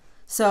 Yeah.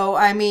 So,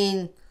 I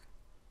mean,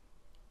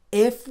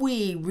 if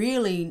we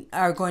really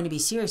are going to be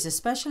serious,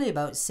 especially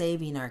about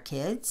saving our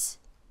kids,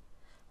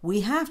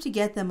 we have to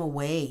get them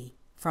away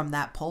from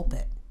that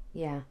pulpit.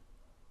 Yeah.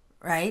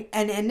 Right?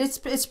 And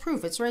it's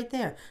proof. It's right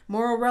there.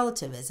 Moral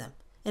relativism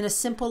in a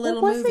simple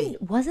little movie.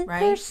 Wasn't right?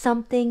 there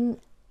something...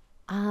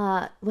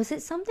 was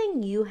it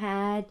something you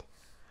had...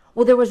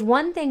 Well, there was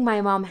one thing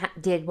my mom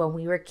did when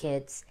we were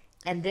kids,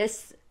 and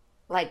this,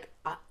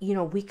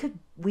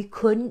 we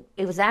couldn't,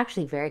 it was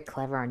actually very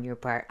clever on your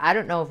part. I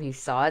don't know if you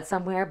saw it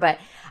somewhere, but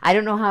I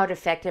don't know how it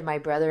affected my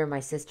brother and my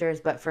sisters,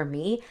 but for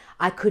me,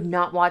 I could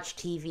not watch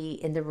TV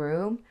in the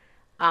room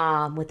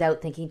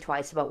without thinking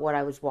twice about what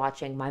I was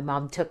watching. My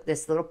mom took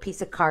this little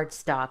piece of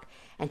cardstock,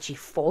 and she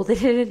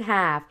folded it in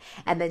half,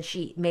 and then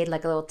she made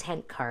like a little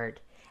tent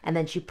card, and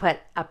then she put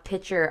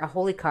a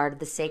holy card of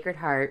the Sacred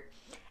Heart,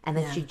 and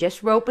then she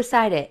just wrote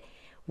beside it,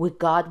 "Would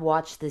God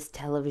watch this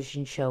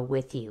television show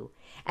with you?"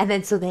 And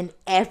then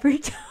every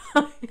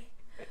time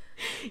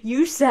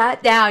you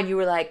sat down, you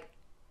were like,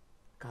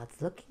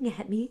 God's looking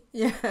at me.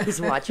 Yeah. He's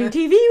watching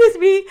TV with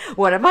me.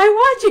 What am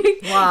I watching?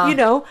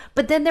 Wow.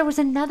 But then there was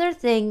another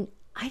thing.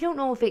 I don't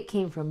know if it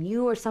came from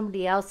you or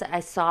somebody else that I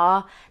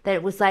saw, that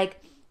it was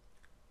like,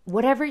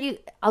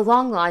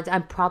 along the lines,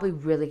 I'm probably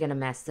really going to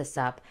mess this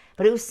up,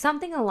 but it was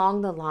something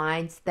along the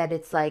lines that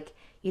it's like,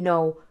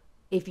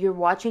 if you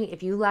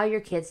allow your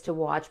kids to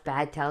watch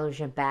bad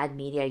television, bad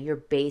media, you're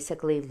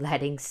basically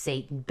letting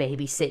Satan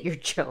babysit your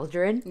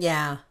children.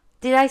 Yeah.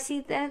 Did I see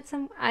that?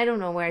 I don't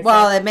know where I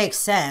Well, said it makes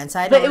sense.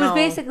 But it was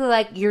basically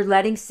like you're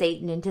letting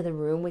Satan into the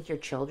room with your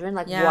children.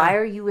 Like, Yeah. why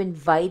are you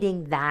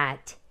inviting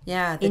that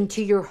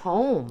into your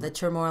home? The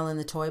turmoil in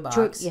the toy box.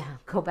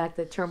 Go back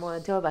to the turmoil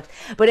in the toy box.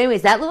 But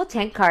anyways, that little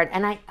tent card,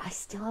 and I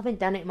still haven't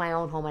done it in my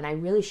own home, and I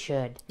really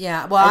should.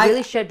 Yeah, well, I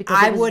really should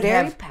because it was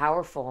very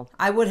powerful.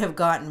 I would have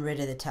gotten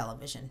rid of the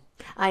television.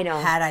 I know.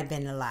 Had I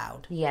been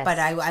allowed. Yes. But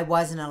I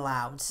wasn't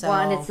allowed. So.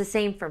 Well, and it's the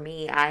same for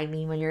me. I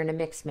mean, when you're in a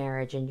mixed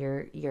marriage and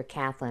you're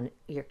Catholic,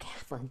 your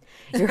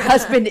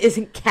husband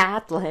isn't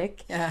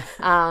Catholic.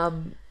 Yeah.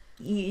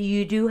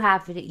 You do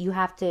have to. You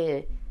have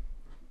to.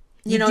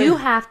 You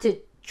have to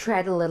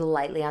tread a little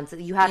lightly on.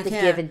 You have to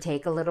give and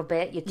take a little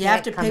bit. You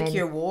have to pick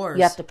your wars.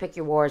 You have to pick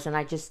your wars, and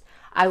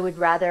I would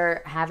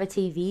rather have a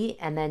TV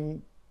and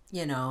then.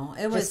 It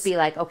was just be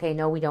like, okay,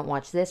 no, we don't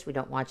watch this, we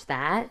don't watch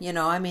that.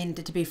 I mean,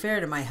 to be fair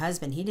to my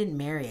husband, he didn't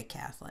marry a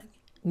Catholic.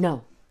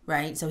 No.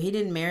 Right? So he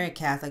didn't marry a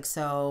Catholic.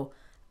 So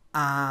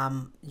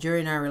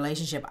during our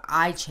relationship,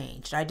 I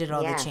changed. I did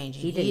all the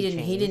changing.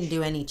 He didn't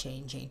do any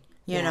changing.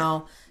 You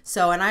know.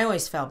 So, and I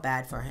always felt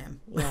bad for him.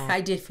 Yeah.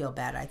 I did feel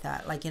bad. I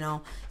thought, like,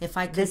 if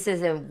I could, this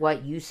isn't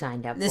what you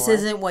signed up for. This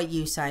isn't what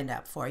you signed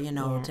up for.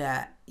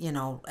 To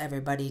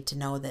everybody to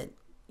know that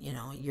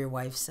your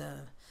wife's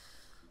a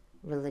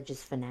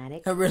religious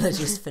fanatic. A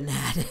religious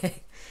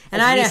fanatic.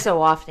 And we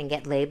so often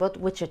get labeled,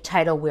 which a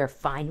title we're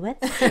fine with.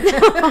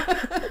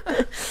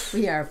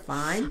 We are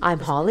fine. I'm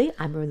Holly.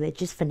 I'm a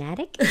religious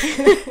fanatic.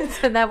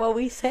 Isn't that what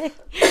we say?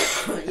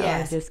 Yes. Oh,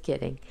 I'm just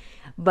kidding.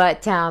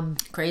 But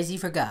crazy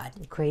for God.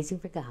 Crazy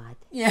for God.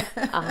 Yeah.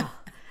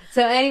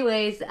 So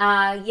anyways,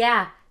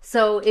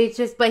 So it's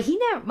just, but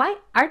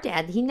our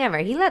dad, he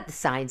let the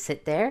sign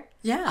sit there.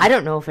 Yeah. I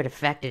don't know if it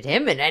affected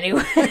him in any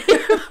way.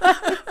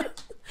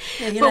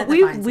 Yeah, but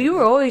we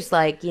were always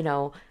like,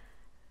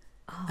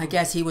 I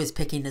guess he was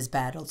picking his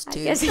battles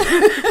too.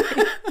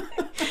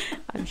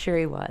 I'm sure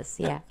he was,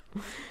 yeah.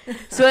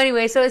 So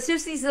anyway, so it's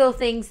just these little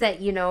things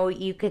that,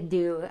 you can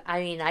do.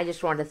 I mean, I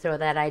just wanted to throw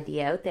that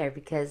idea out there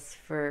because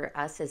for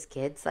us as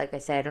kids, like I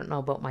said, I don't know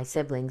about my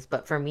siblings,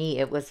 but for me,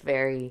 it was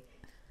very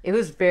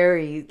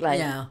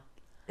like,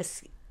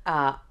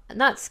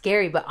 not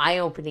scary, but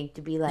eye-opening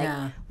to be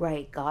like,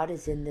 right, God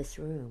is in this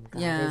room.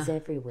 God is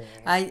everywhere.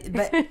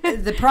 But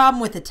the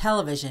problem with the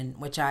television,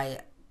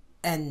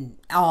 and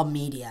all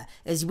media,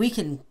 is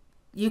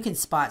you can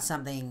spot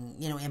something,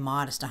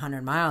 immodest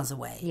 100 miles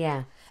away.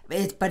 Yeah.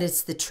 But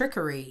it's the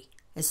trickery.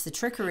 It's the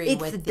trickery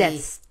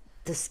that's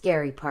the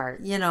scary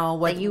part.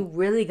 What you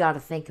really got to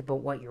think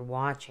about what you're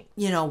watching.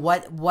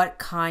 What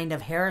kind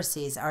of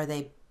heresies are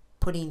they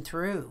putting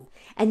through?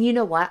 And you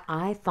know what?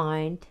 I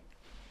find,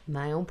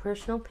 my own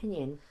personal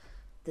opinion,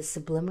 the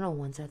subliminal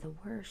ones are the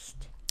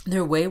worst.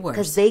 They're way worse.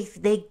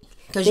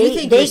 Because you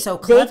think you're so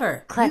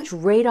clever. They clutch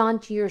right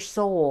onto your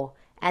soul,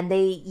 and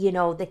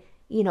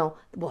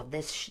what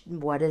is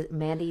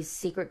Mandy's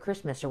Secret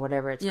Christmas or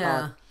whatever it's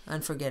called?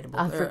 Unforgettable.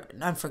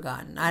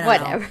 Unforgotten. I don't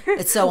whatever. know.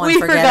 It's so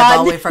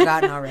unforgettable. We've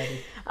forgotten already.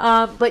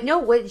 But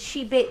no,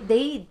 she's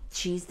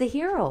the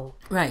hero.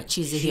 Right.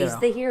 She's the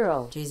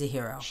hero. She's a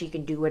hero. She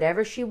can do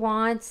whatever she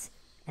wants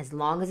as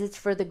long as it's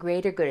for the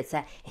greater good.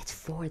 It's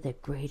for the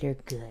greater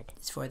good.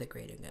 It's for the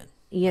greater good.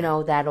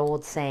 That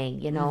old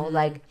saying,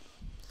 like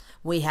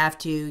we have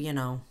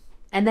to,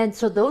 And then,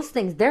 so those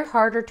things, they're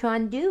harder to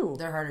undo.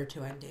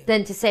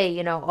 Than to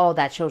say, oh,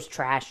 that show's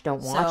trash,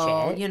 don't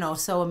watch it.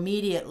 So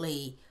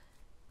immediately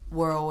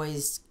we're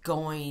always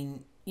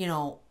going,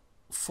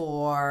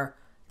 for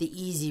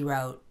the easy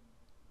route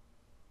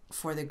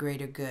for the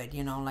greater good,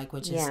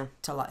 which is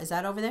is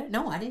that over there?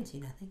 No, I didn't see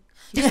nothing.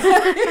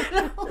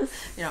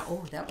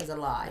 Oh, that was a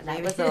lie.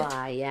 That was a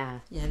lie, yeah.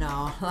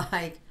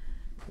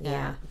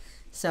 Yeah.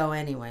 So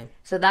anyway,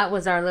 so that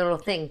was our little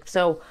thing.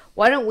 So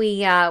why don't we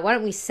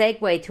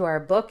segue to our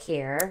book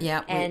here?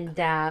 Yeah, and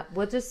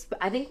we'll just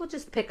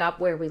pick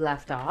up where we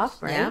left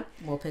off, right? Yeah,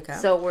 we'll pick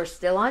up. So we're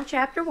still on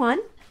chapter 1.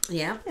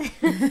 Yeah,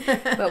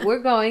 but we're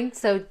going.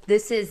 So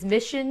this is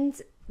mission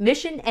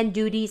and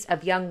duties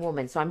of young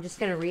woman. So I'm just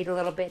going to read a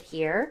little bit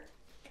here.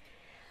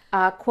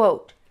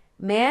 Quote: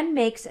 "Man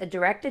makes a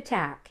direct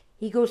attack.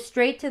 He goes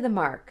straight to the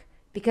mark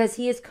because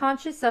he is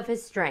conscious of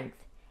his strength.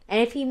 And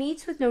if he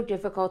meets with no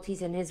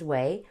difficulties in his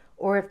way,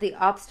 or if the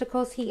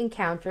obstacles he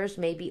encounters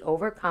may be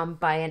overcome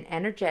by an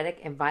energetic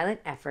and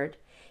violent effort,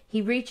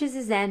 he reaches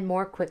his end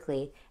more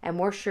quickly and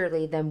more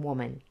surely than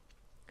woman.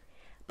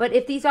 But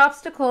if these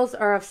obstacles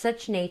are of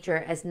such nature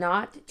as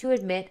not to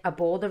admit a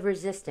bold of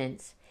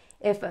resistance,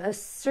 if a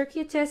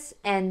circuitous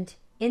and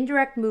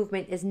indirect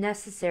movement is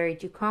necessary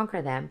to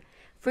conquer them,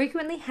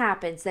 frequently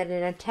happens that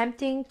in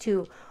attempting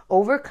to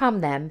overcome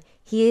them,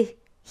 he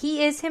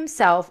is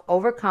himself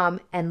overcome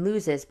and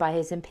loses by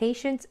his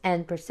impatience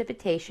and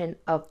precipitation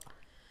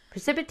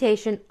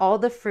all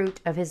the fruit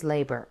of his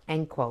labor."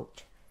 End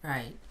quote.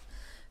 Right.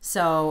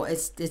 So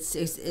it's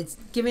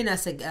giving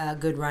us a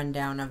good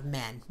rundown of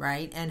men,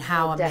 right? And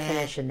how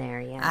definition there,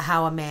 yeah.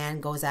 How a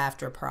man goes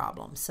after a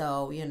problem.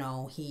 So,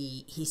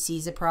 he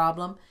sees a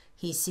problem,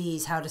 he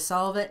sees how to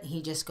solve it, he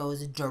just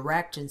goes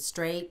direct and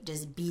straight,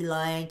 just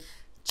beeline,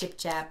 chip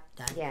chap,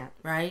 done. Yeah.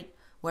 Right?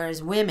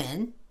 Whereas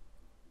women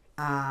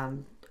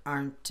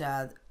aren't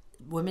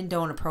women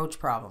don't approach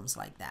problems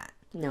like that.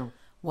 No.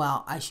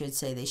 Well, I should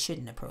say they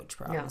shouldn't approach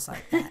problems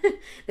like that.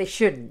 They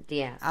shouldn't,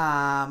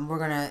 yeah. We're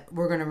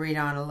gonna read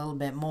on a little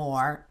bit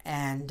more,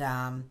 and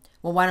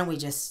why don't we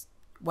just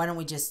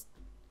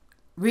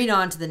read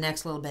on to the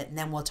next little bit, and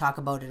then we'll talk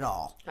about it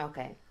all.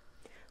 Okay.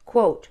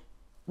 Quote: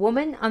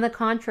 "Woman, on the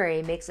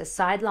contrary, makes a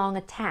sidelong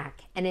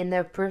attack, and in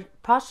the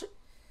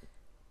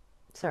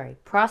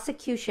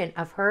prosecution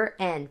of her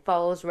end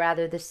follows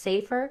rather the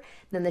safer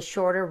than the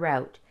shorter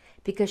route,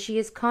 because she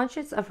is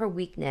conscious of her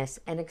weakness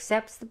and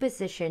accepts the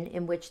position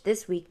in which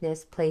this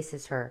weakness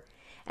places her,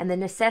 and the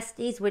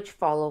necessities which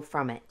follow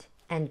from it."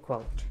 End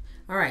quote.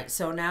 All right,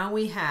 so now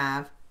we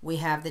have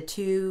the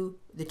two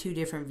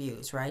different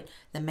views, right?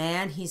 The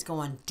man, he's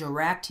going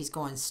direct, he's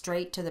going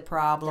straight to the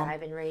problem.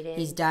 Diving right in.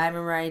 He's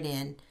diving right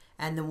in.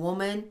 And the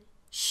woman,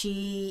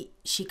 she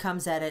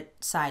comes at it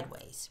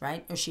sideways,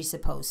 right? Or she's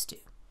supposed to.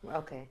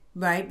 Okay.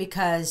 Right?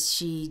 Because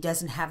she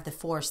doesn't have the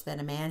force that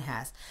a man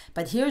has.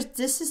 But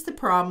this is the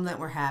problem that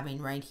we're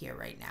having right here,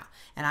 right now.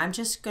 And I'm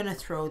just going to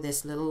throw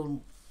this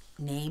little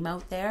name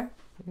out there.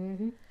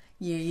 Mm-hmm.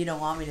 You don't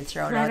want me to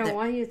throw it out there. I don't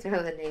want you to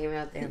throw the name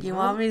out there. You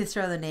want me to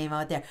throw the name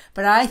out there.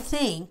 But I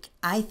think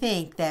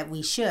that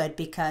we should,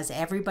 because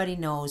everybody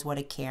knows what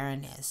a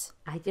Karen is.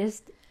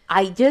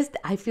 I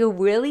feel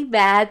really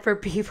bad for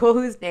people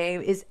whose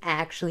name is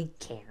actually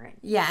Karen.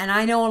 Yeah, and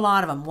I know a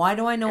lot of them. Why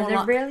do I know a lot? And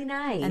they're really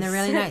nice. And they're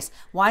really nice.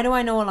 Why do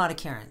I know a lot of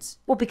Karens?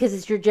 Well, because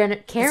it's your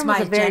Karen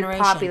was a very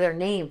popular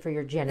name for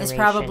your generation. It's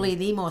probably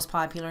the most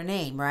popular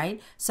name,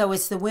 right? So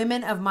it's the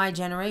women of my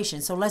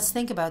generation. So let's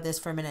think about this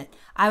for a minute.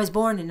 I was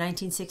born in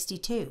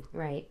 1962.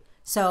 Right.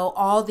 So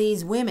all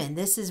these women,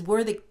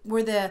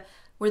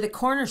 we're the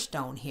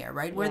cornerstone here,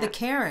 right? We're the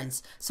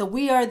Karens. So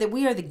we are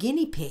the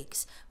guinea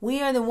pigs.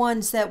 We are the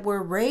ones that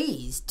were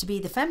raised to be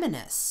the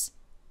feminists.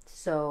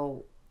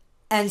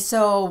 And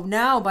so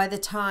now by the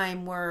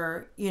time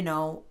we're,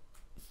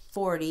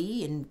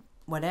 40 and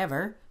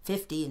whatever,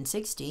 50 and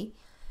 60,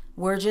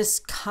 we're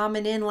just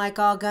coming in like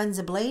all guns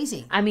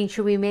a-blazing. I mean,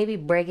 should we maybe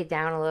break it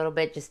down a little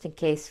bit just in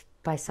case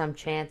by some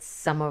chance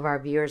some of our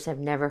viewers have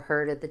never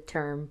heard of the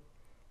term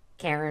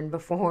Karen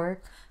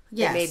before?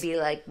 Yes. They may be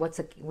like, what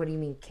do you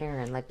mean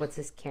Karen? Like, what's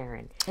this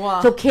Karen?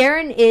 Well, so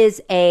Karen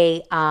is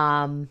a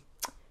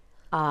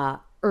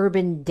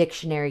Urban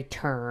Dictionary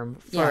term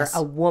for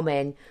a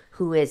woman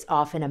who is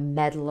often a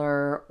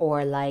meddler,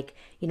 or like,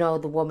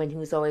 the woman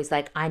who's always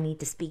like, I need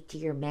to speak to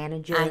your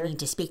manager. I need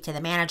to speak to the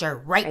manager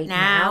right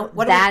now.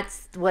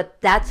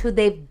 That's who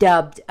they've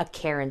dubbed a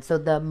Karen. So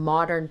the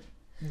modern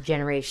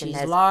generation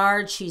she's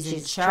large, she's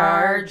in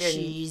charge,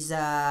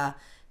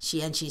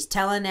 she's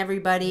telling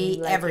everybody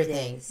like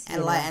everything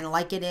and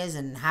like it is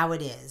and how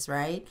it is,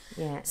 right?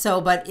 Yeah.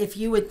 So, but if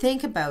you would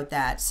think about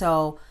that,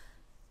 so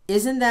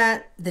isn't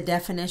that the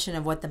definition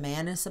of what the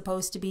man is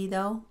supposed to be,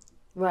 though?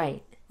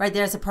 Right. Right,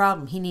 there's a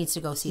problem. He needs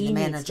to go see the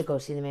manager. He needs to go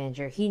see the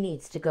manager. He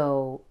needs to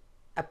go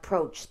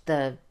approach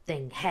the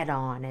thing head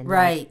on, and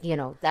right.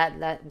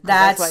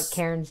 That's what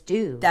Karens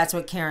do. That's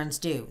what Karens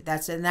do.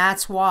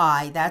 That's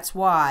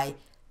why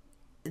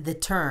the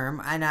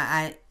term, and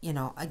I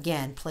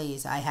again,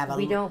 please,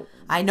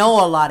 I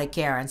know a lot of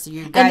Karens. So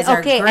you guys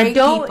are great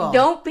people.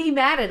 Don't be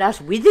mad at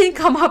us. We didn't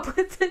come up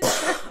with the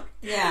term.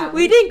 Yeah,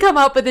 we didn't come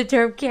up with the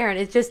term Karen.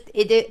 It's just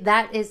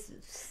that is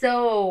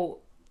so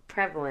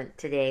prevalent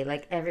today.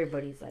 Like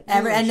everybody's like,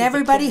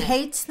 everybody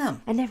hates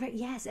them. And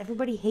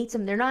everybody hates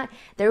them.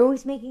 They're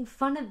always making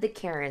fun of the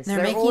Karens.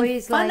 They're making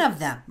always fun of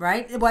them,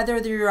 right? Whether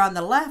you're on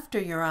the left or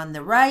you're on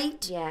the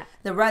right. Yeah.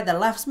 The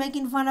left's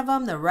making fun of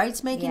them. The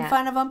right's making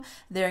fun of them.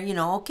 They're,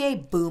 okay,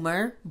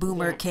 boomer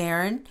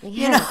Karen.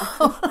 Yeah.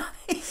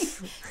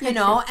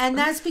 And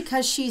that's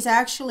because she's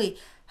actually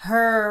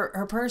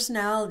her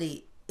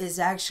personality is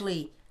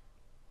actually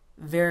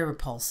very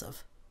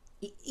repulsive.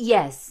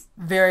 Yes.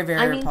 Very,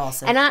 very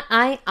repulsive. And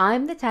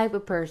I'm the type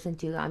of person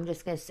too. I'm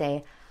just gonna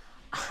say,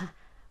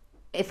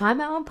 if I'm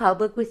out in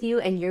public with you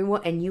and you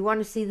want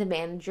to see the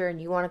manager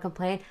and you want to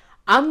complain,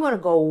 I'm gonna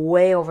go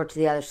way over to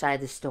the other side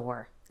of the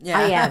store. Yeah.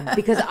 I am,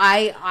 because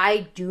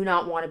I do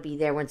not want to be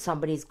there when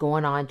somebody's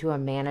going on to a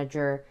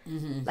manager.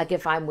 Mm-hmm. Like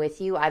if I'm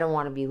with you, I don't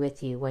want to be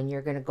with you when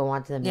you're going to go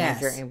on to the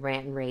manager and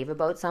rant and rave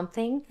about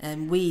something.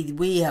 And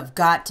we have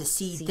got to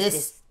see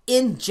this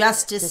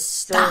injustice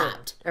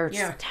stopped or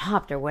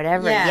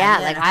whatever.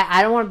 Like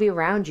I don't want to be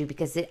around you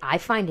because I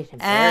find it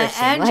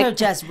embarrassing. And you're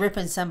just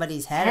ripping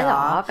somebody's head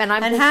off. And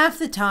half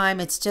the time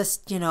it's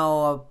just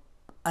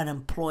an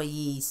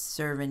employee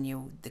serving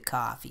you the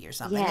coffee or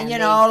something. Yeah, and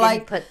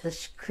didn't put the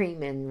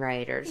cream in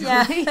right or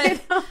something. Yeah,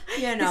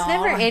 it's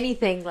never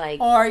anything like.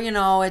 Or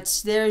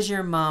there's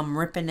your mom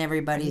ripping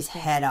everybody's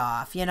head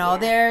off.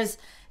 There's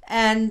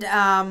and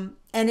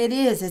And it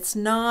is. It's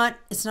not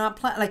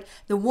like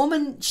the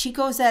woman, she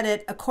goes at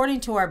it, according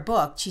to our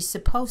book, she's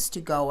supposed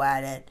to go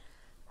at it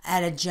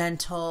at a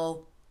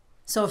gentle.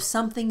 So if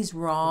something's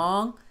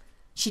wrong,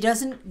 she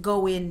doesn't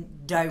go in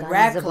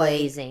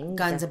directly.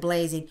 Guns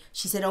a-blazing.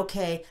 She said,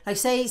 okay, like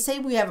say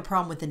we have a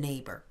problem with the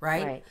neighbor,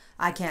 right? Right.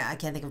 I can't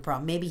think of a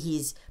problem. Maybe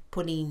he's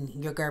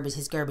putting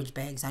his garbage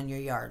bags on your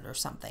yard or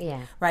something.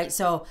 Yeah. Right?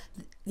 So,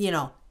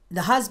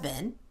 the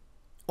husband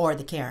or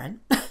the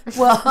Karen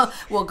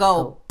will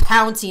go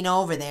pouncing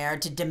over there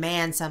to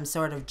demand some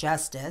sort of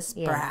justice,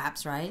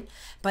 perhaps, right?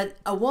 But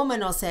a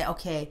woman will say,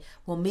 okay,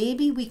 well,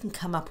 maybe we can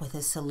come up with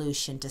a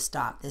solution to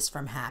stop this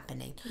from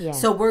happening. Yeah.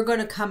 So we're going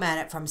to come at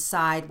it from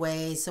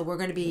sideways. So we're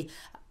going to be,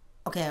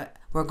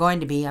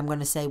 I'm going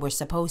to say we're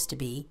supposed to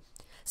be.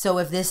 So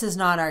if this is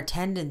not our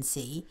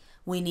tendency,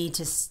 we need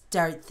to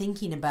start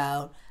thinking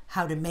about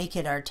how to make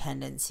it our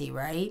tendency,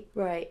 right?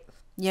 Right.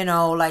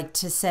 Like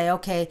to say,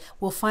 okay,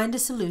 we'll find a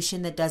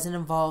solution that doesn't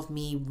involve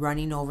me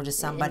running over to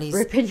somebody's...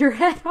 ripping your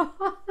head off.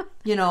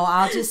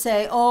 I'll just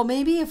say, oh,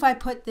 maybe if I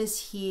put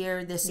this here,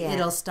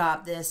 it'll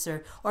stop this.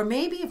 Or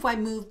maybe if I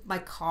move my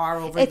car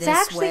over this way. It's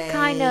actually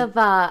kind of...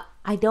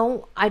 I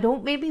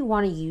don't maybe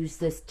want to use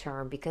this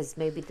term because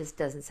maybe this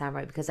doesn't sound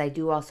right, because I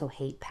do also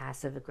hate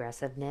passive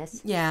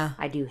aggressiveness. Yeah.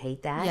 I do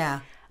hate that. Yeah.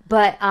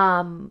 But,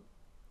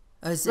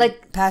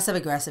 passive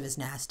aggressive is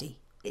nasty.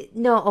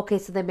 No, okay,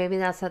 so then maybe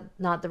that's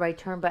not the right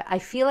term, but I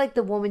feel like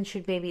the woman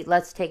should maybe,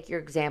 let's take your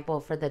example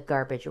for the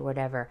garbage or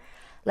whatever.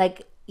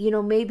 Like,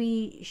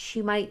 maybe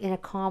she might in a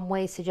calm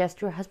way suggest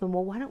to her husband,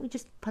 well, why don't we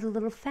just put a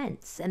little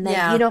fence? And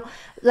then,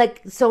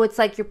 so it's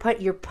like you're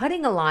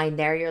putting a line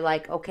there. You're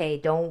like, okay,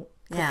 don't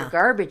put the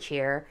garbage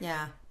here.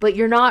 Yeah. But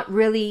you're not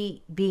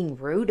really being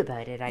rude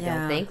about it, I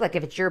don't think. Like,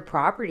 if it's your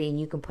property and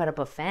you can put up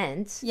a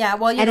fence. Yeah,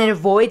 well, it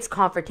avoids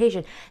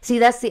confrontation. See,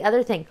 that's the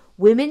other thing.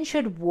 Women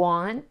should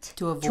want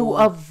to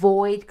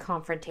avoid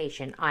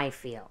confrontation, I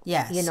feel.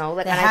 Yes.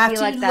 They have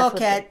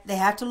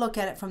to look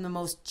at it from the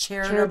most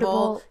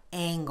charitable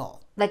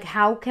angle. Like,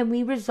 how can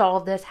we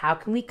resolve this? How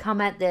can we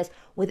come at this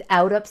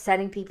without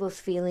upsetting people's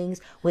feelings,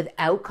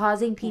 without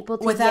causing people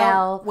to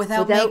yell,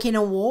 without making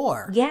a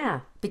war? Yeah.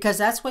 Because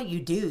that's what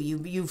you do.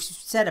 You've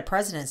set a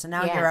precedent, so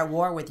now you're at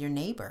war with your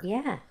neighbor.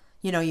 Yeah.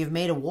 You've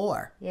made a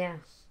war. Yeah.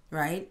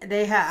 Right?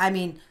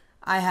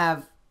 I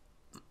have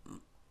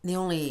the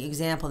only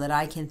example that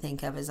I can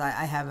think of is I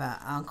have an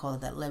uncle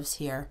that lives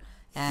here,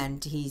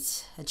 and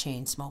he's a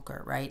chain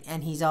smoker, right?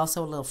 And he's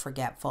also a little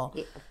forgetful.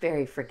 Yeah,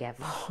 very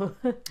forgetful.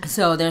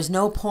 So there's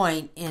no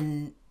point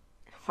in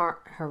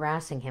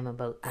harassing him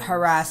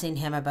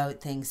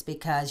about things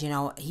because,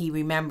 he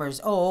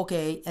remembers, oh,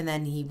 okay, and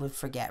then he would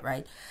forget,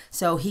 right?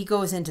 So he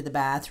goes into the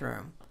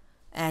bathroom,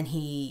 and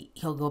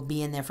he'll go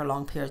be in there for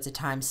long periods of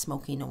time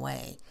smoking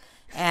away.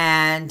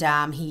 And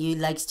he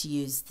likes to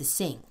use the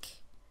sink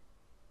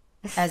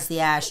as the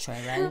ashtray,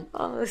 right?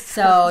 Oh,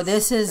 so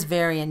this is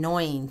very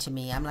annoying to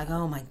me. I'm like,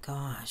 oh my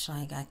gosh,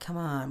 come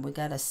on, we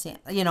gotta sink,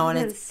 and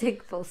it's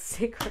sink full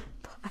cigarette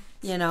butts.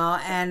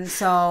 And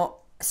so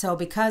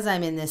because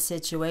I'm in this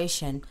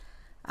situation,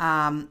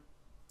 and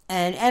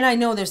I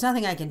know there's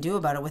nothing I can do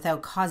about it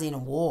without causing a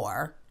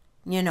war.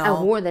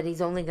 A war that he's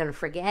only going to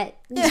forget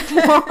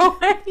tomorrow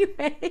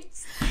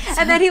anyways.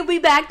 And then he'll be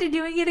back to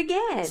doing it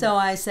again. So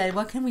I said,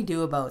 what can we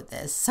do about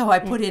this? So I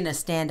put in a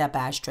stand-up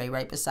ashtray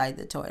right beside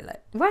the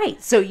toilet.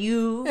 Right. So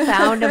you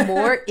found a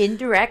more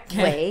indirect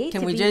way.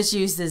 Can we just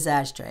use this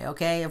ashtray,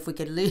 okay? If we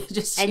could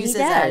just use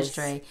this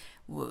ashtray,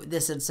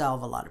 this would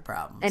solve a lot of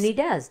problems. And he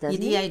does, doesn't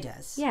he? Yeah, he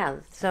does. Yeah.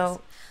 So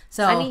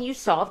you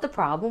solved the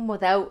problem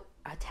without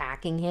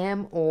attacking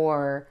him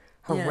or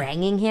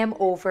haranguing him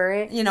over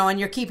it. And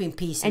you're keeping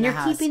peace in the house.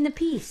 And you're keeping the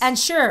peace. And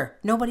sure,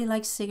 nobody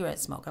likes cigarette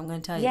smoke. I'm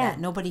going to tell you that.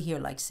 Nobody here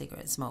likes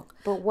cigarette smoke.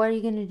 But what are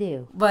you going to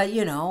do? But,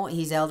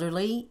 he's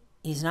elderly.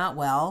 He's not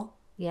well.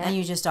 Yeah. And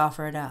you just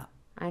offer it up.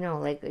 I know.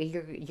 Like,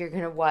 you're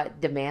going to,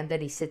 demand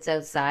that he sits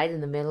outside in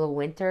the middle of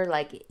winter?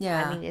 Like,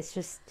 yeah. I mean, it's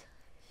just...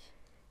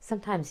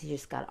 Sometimes you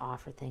just got to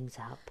offer things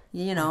up.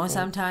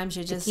 Sometimes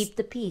you just... To keep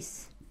the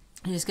peace.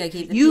 You just got to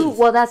keep the peace.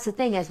 Well, that's the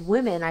thing. As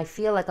women, I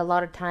feel like a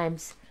lot of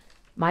times...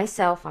 I'm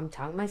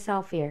talking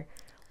myself here.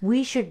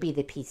 We should be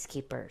the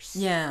peacekeepers.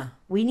 Yeah.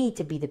 We need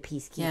to be the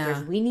peacekeepers.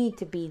 Yeah. We need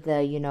to be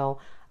the,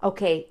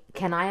 okay,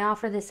 can I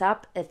offer this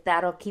up if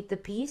that'll keep the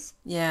peace?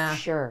 Yeah.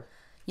 Sure.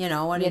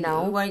 What are you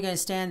going to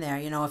stand there?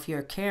 If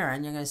you're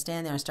Karen, you're going to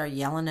stand there and start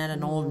yelling at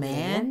an old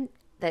man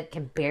that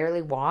can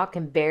barely walk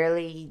and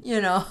barely,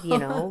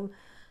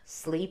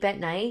 sleep at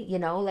night.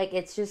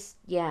 It's just,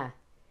 yeah.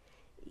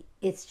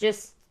 It's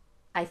just,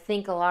 I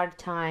think a lot of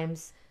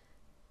times,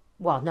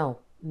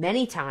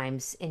 many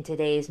times in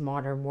today's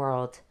modern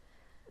world,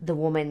 the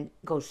woman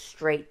goes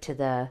straight to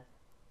the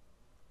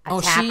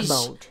attack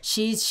mode.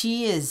 She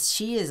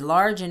is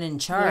large and in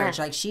charge.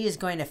 Yeah. Like she is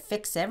going to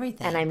fix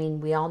everything. And I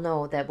mean, we all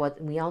know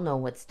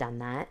what's done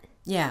that.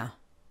 Yeah.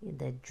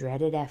 The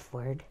dreaded F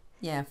word.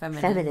 Yeah,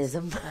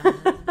 feminism.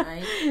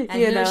 Right? And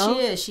here she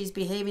is. She's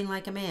behaving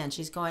like a man.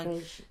 She's like,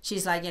 she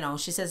says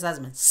to the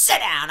husband, sit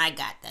down, I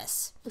got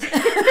this.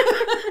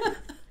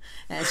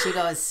 And she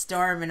goes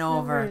storming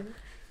over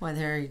with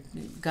her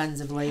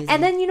guns ablazing.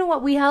 And then, you know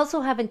what? We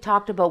also haven't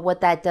talked about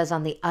what that does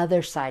on the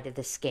other side of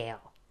the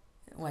scale.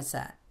 What's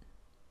that?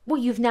 Well,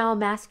 you've now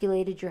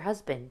emasculated your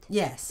husband.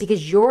 Yes.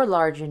 Because you're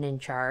large and in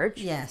charge.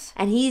 Yes.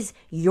 And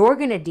you're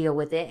going to deal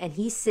with it. And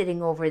he's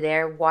sitting over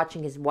there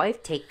watching his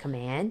wife take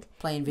command.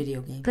 Playing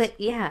video games. But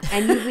yeah.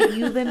 And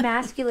you've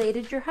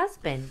emasculated your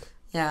husband.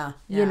 Yeah.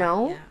 You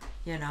know?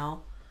 Yeah. You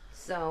know?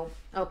 So,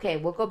 okay,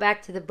 we'll go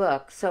back to the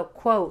book. So,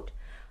 quote,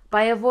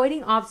 by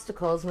avoiding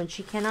obstacles when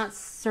she cannot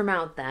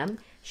surmount them,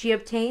 she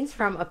obtains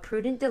from a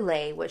prudent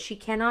delay what she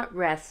cannot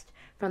wrest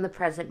from the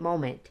present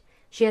moment.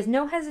 She has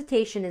no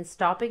hesitation in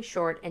stopping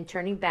short and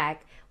turning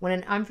back when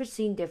an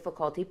unforeseen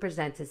difficulty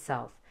presents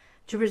itself,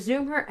 to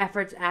resume her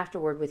efforts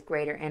afterward with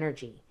greater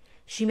energy.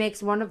 She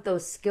makes one of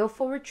those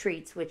skillful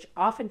retreats which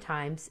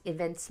oftentimes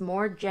evince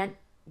more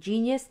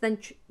genius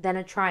than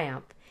a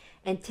triumph,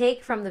 and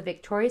take from the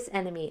victorious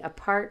enemy a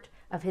part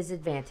of his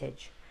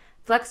advantage.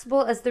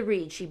 Flexible as the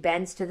reed, she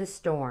bends to the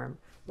storm,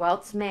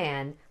 whilst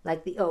man,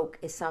 like the oak,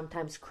 is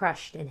sometimes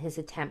crushed in his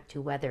attempt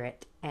to weather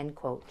it. End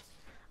quote.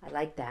 I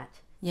like that.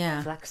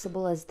 Yeah.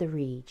 Flexible as the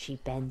reed, she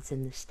bends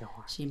in the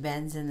storm. She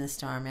bends in the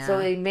storm, yeah. So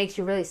it makes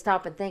you really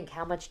stop and think,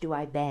 how much do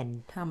I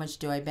bend? How much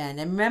do I bend?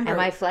 And remember... Am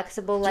I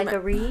flexible like a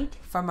reed?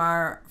 From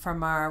our,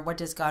 what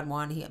does God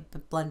want?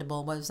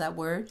 Blendable, what was that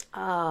word?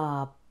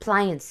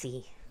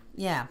 Pliancy.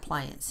 Yeah,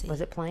 pliancy.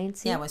 Was it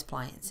pliancy? Yeah, it was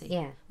pliancy.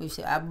 Yeah. We've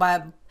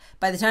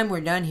by the time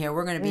we're done here,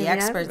 we're going to be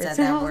experts at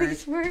that word.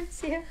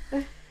 Words,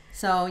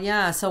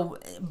 yeah. So,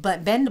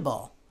 but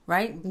bendable,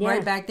 right? Yeah.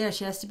 Right back there.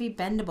 She has to be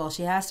bendable.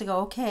 She has to go,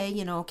 okay,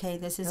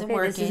 this isn't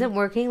working. This isn't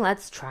working.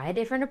 Let's try a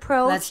different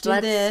approach. Let's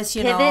do this,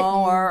 pivot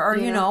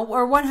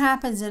or what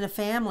happens in a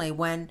family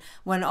when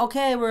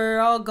okay, we're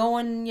all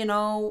going,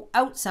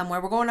 out somewhere.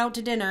 We're going out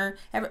to dinner.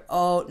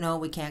 Oh, no,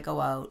 we can't go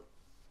out.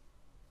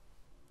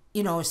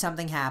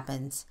 Something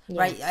happens,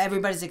 right?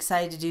 Everybody's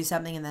excited to do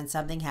something, and then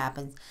something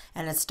happens,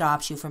 and it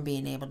stops you from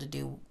being able to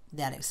do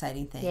that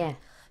exciting thing. Yeah.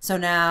 So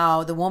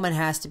now the woman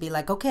has to be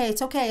like, okay,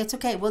 it's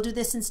okay. We'll do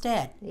this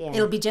instead. Yeah.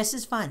 It'll be just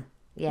as fun.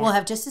 Yeah. We'll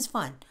have just as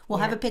fun. We'll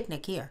have a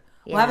picnic here.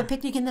 Yeah. We'll have a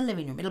picnic in the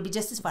living room. It'll be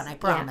just as fun, I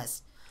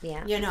promise.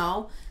 Yeah.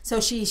 So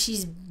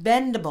she's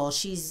bendable.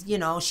 She's,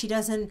 she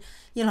doesn't,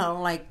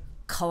 like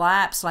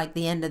collapse like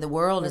the end of the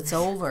world. It's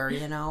over,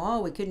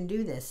 oh, we couldn't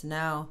do this.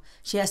 No,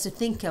 she has to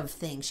think of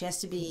things. She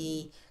has to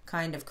be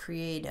kind of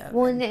creative.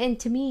 Well, and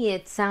to me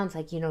it sounds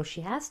like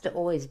she has to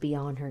always be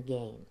on her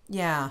game.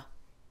 Yeah,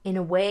 in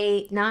a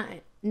way, not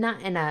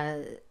in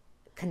a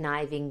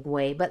conniving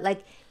way, but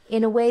like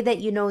in a way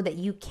that that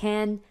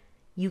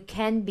you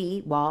can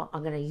be, well,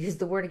 I'm going to use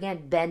the word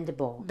again,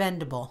 bendable.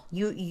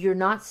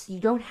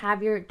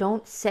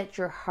 Don't set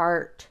your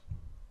heart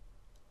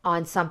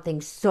on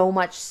something so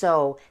much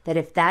so that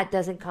if that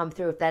doesn't come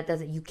through,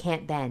 you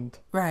can't bend.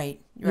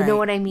 Right. You know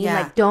what I mean?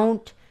 Yeah. Like,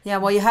 don't. Yeah,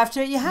 well, you have to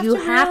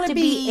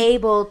be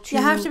able to.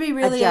 You have to be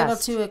really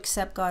adjust. able to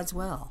accept God's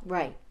will.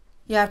 Right.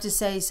 You have to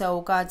say, so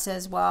God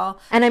says,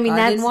 well, and I mean,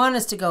 God didn't want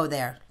us to go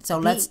there, so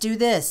let's do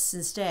this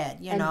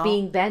instead. And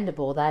being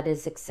bendable, that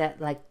is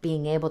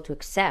being able to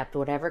accept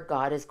whatever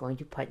God is going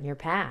to put in your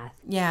path.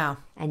 Yeah.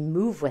 And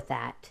move with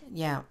that.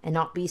 Yeah. And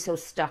not be so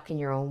stuck in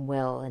your own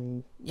will,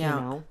 and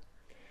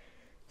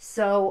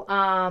So,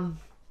 I'll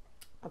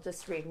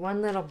just read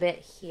one little bit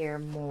here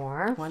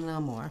more.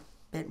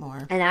 Bit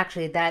more. And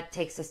actually, that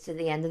takes us to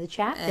the end of the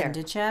chapter. End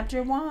of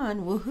chapter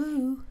 1.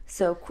 Woohoo.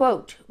 So,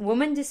 quote,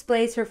 woman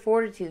displays her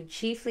fortitude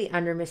chiefly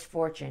under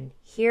misfortune.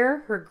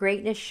 Here her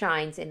greatness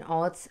shines in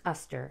all its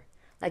lustre,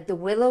 like the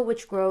willow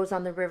which grows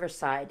on the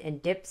riverside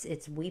and dips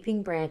its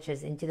weeping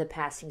branches into the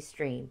passing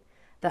stream.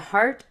 The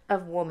heart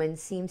of woman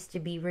seems to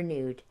be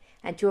renewed,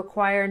 and to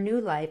acquire new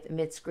life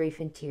amidst grief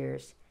and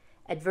tears.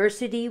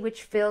 Adversity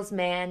which fills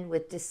man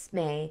with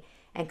dismay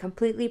and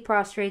completely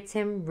prostrates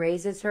him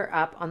raises her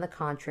up on the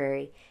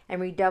contrary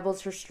and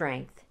redoubles her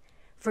strength.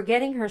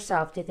 Forgetting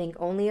herself to think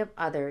only of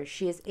others,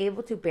 she is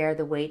able to bear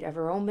the weight of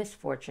her own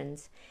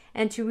misfortunes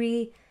and to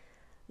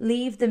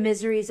relieve the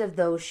miseries of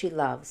those she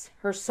loves.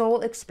 Her soul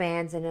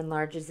expands and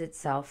enlarges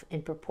itself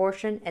in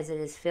proportion as it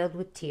is filled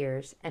with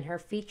tears, and her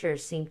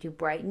features seem to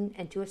brighten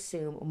and to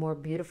assume a more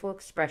beautiful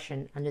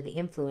expression under the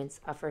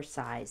influence of her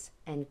sighs.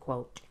 End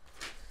quote.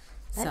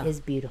 That is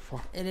beautiful.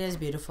 It is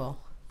beautiful.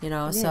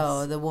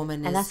 So the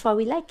woman is... And that's why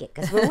we like it,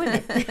 because we're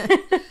women.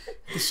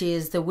 She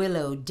is the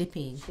willow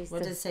dipping.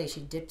 What does it say?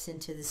 She dips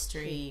into the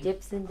stream. She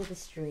dips into the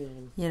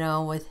stream.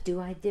 With... Do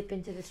I dip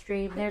into the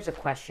stream? There's a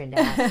question to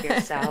ask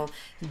yourself.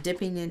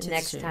 Dipping into the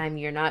stream. Next time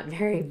you're not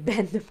very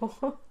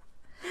bendable.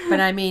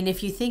 But I mean,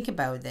 if you think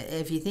about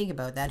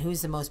that,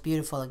 who's the most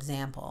beautiful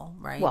example,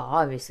 right? Well,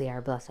 obviously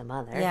our Blessed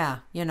Mother. Yeah,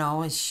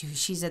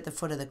 she's at the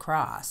foot of the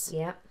cross.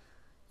 Yep.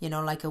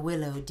 Like a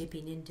willow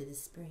dipping into the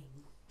spring.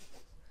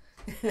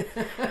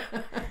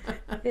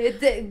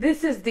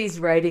 This is these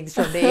writings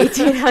from the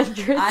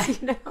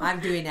 1800s.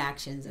 I'm doing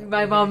actions.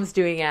 My mom's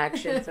doing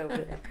actions over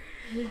there.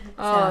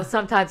 Oh,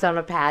 sometimes on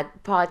a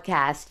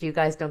podcast, you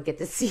guys don't get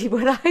to see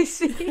what I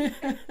see.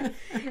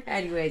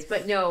 Anyways,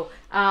 but no,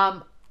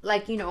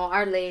 like,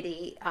 Our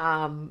Lady,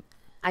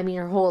 I mean,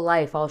 her whole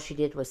life, all she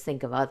did was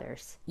think of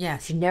others.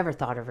 Yes. She never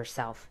thought of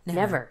herself.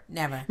 Never.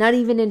 Never. Not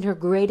even in her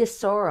greatest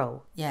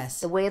sorrow. Yes.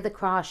 The way of the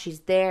cross,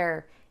 she's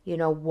there,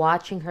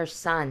 watching her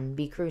son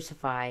be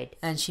crucified.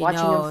 And she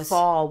watching knows. him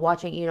fall,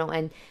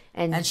 watching,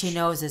 And she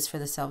knows it's for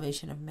the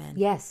salvation of men.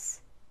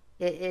 Yes.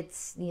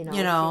 It's.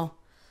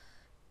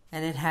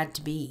 And it had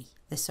to be.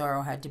 The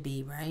sorrow had to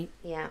be, right?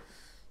 Yeah.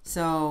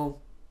 So.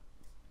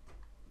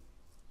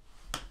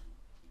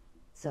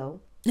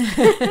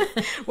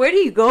 Where do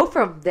you go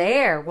from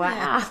there?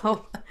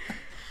 Wow.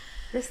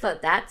 Just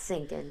let that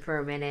sink in for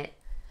a minute.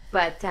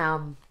 But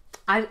I'm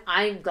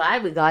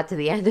glad we got to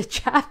the end of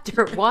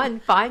chapter 1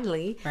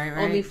 finally. Right.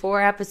 Only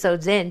 4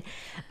 episodes in.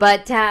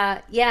 But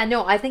I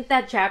think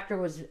that chapter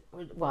was,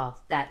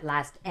 that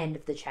last end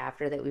of the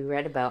chapter that we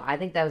read about, I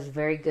think that was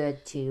very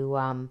good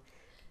to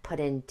put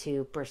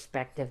into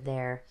perspective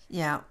there.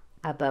 Yeah.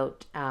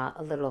 About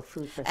a little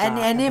food for thought.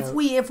 And if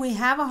we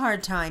have a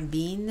hard time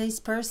being this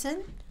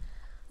person,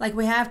 like,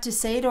 we have to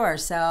say to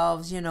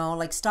ourselves,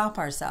 like, stop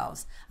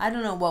ourselves. I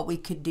don't know what we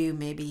could do,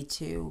 maybe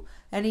to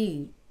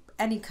any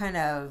kind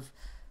of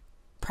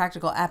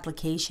practical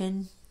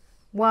application.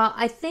 Well,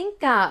 I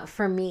think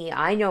for me,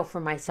 I know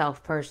for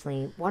myself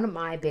personally, one of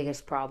my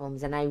biggest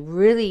problems, and I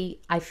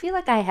feel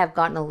like I have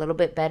gotten a little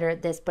bit better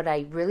at this, but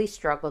I really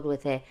struggled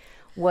with it,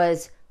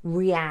 was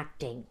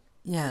reacting.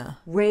 Yeah.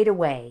 Right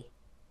away.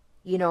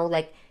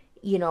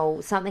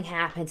 Something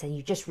happens and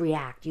you just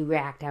react. You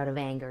react out of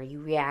anger.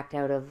 You react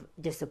out of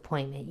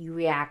disappointment. You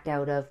react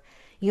out of,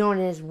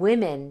 and as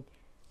women,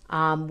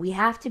 we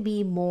have to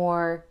be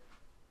more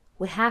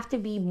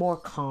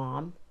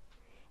calm,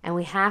 and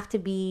we have to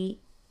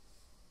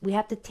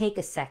take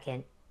a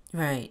second.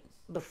 Right.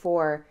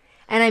 Before,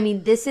 and I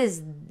mean, this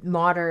is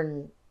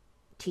modern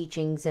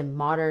teachings and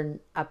modern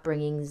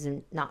upbringings,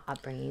 and not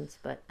upbringings,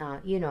 but,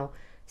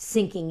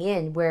 sinking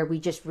in, where we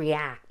just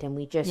react and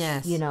we just,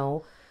 yes.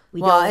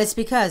 It's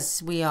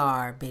because we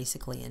are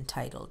basically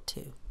entitled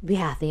to.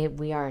 Yeah,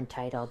 we are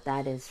entitled.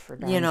 That is for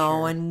damn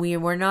sure. And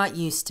we're not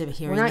used to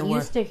hearing the word. We're not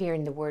used to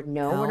hearing the word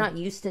no. We're not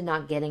used to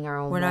not getting our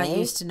own way. We're not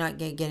used to not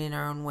getting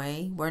our own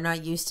way. We're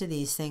not used to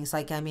these things.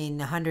 Like,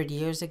 100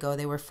 years ago,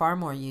 they were far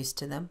more used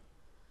to them.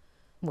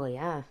 Well,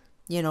 yeah.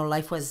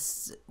 Life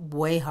was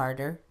way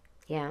harder.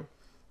 Yeah.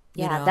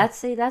 Yeah,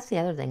 that's the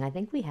other thing. I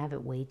think we have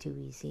it way too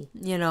easy.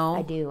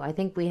 I do. I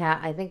think we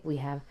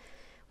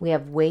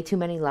have way too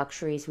many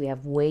luxuries. We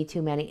have way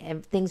too many,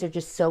 and things are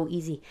just so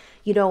easy.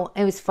 It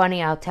was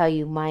funny. I'll tell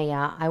you,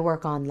 I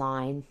work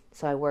online,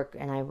 so I work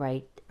and I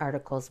write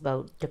articles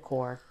about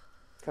decor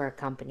for a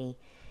company.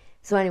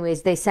 So,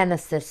 anyways, they sent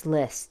us this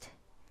list,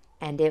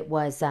 and it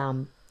was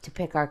to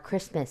pick our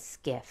Christmas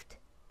gift.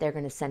 They're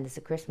going to send us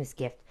a Christmas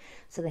gift,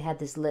 so they had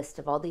this list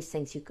of all these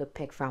things you could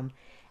pick from.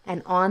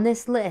 And on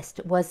this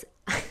list was,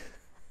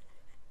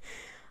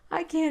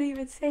 I can't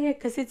even say it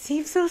because it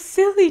seems so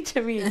silly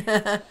to me,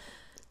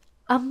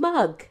 a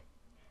mug.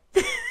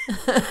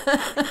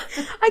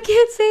 I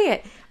can't say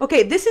it.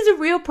 Okay, this is a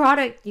real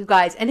product, you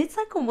guys, and it's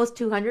like almost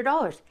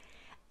 $200.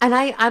 And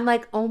I'm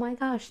like, oh my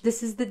gosh,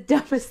 this is the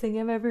dumbest thing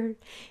I've ever heard.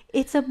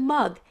 It's a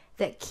mug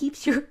that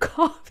keeps your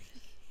coffee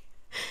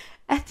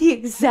at the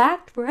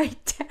exact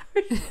right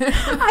temperature.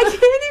 I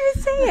can't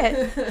even say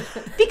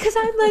it because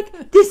I'm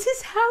like, this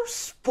is how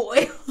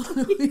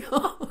spoiled we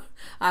are.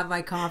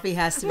 My coffee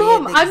has to be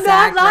Mom, at the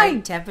exact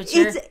right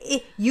temperature.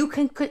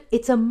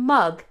 It's a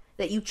mug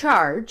that you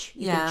charge.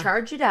 You can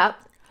charge it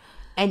up.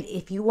 And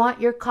if you want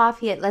your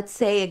coffee at, let's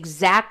say,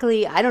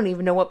 exactly, I don't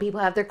even know what people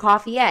have their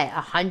coffee at,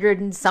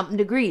 100 and something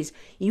degrees,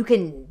 you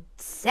can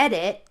set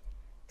it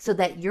so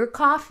that your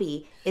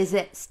coffee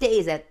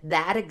stays at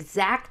that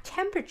exact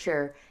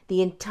temperature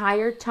the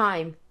entire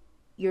time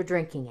you're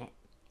drinking it.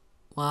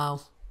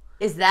 Wow.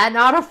 Is that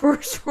not a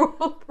first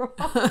world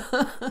problem?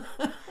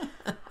 I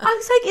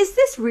was like, is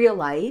this real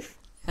life?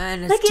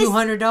 And it's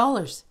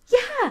 $200.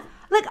 Yeah.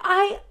 Like,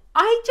 I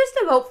just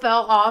about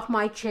fell off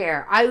my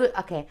chair.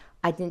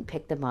 I didn't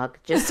pick the mug,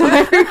 just so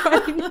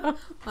everybody knows.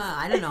 Well,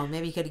 I don't know.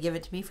 Maybe you could give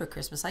it to me for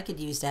Christmas. I could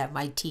use to have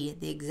my tea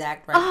at the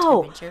exact right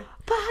temperature.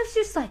 But I was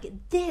just like,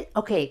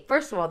 okay,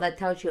 first of all, that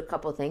tells you a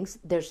couple things.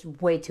 There's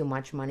way too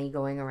much money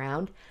going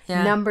around.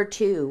 Yeah. Number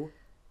 2,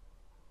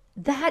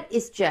 that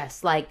is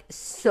just like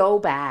so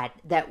bad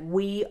that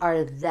we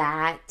are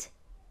that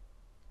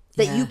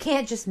you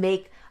can't just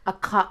make a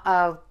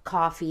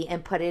coffee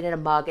and put it in a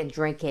mug and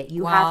drink it.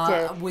 You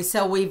have to.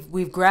 So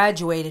we've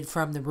graduated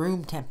from the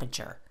room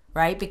temperature.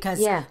 Right?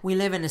 Because we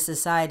live in a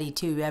society,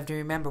 too, you have to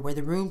remember, where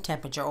the room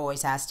temperature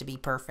always has to be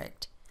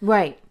perfect.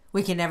 Right.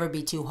 We can never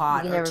be too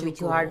hot or too cold. We can never be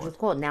too hot or too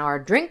cold. Now, our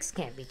drinks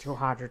can't be too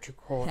hot or too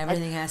cold.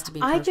 Everything has to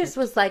be perfect. I just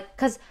was like,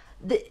 because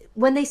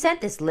when they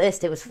sent this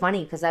list, it was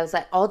funny, because I was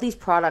like, all these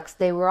products,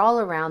 they were all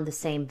around the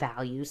same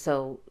value.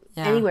 So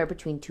anywhere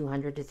between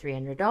 $200 to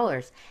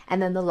 $300.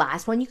 And then the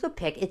last one you could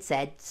pick, it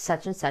said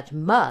such and such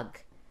mug.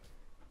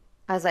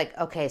 I was like,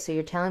 okay, so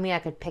you're telling me I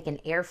could pick an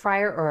air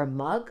fryer or a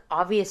mug?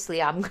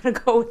 Obviously, I'm going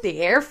to go with the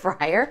air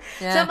fryer.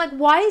 Yeah. So I'm like,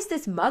 why is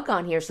this mug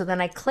on here? So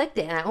then I clicked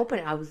it and I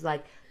opened it. I was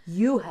like,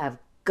 you have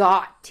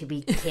got to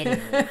be kidding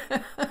me.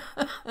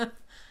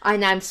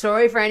 And I'm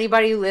sorry for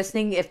anybody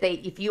listening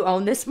if you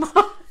own this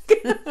mug.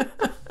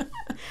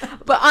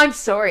 But I'm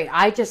sorry.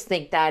 I just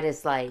think that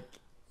is like,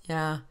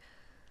 Yeah.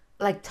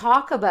 like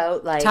talk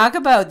about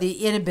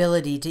the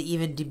inability to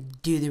even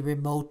do the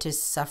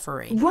remotest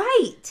suffering.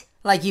 right.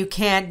 Like you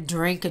can't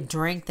drink a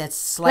drink that's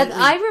slightly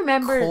I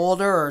remember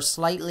colder or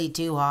slightly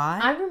too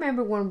hot. I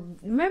remember when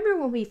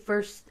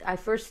I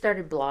first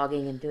started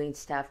blogging and doing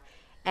stuff,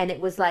 and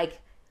it was like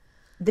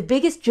the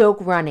biggest joke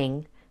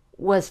running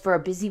was for a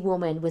busy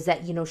woman was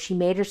that, she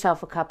made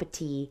herself a cup of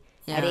tea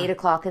at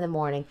 8:00 in the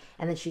morning,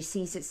 and then she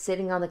sees it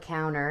sitting on the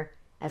counter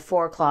at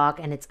 4:00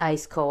 and it's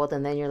ice cold,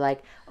 and then you're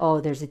like,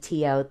 oh, there's a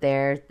tea out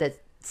there that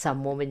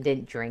some woman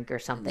didn't drink or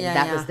something.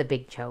 That was the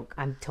big joke.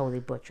 I'm totally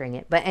butchering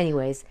it. But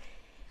anyways,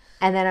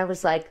 and then I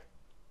was like,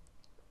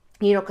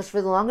 because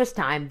for the longest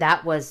time,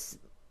 that was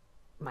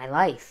my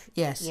life.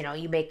 Yes.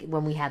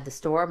 When we had the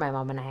store, my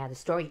mom and I had the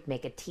store, you'd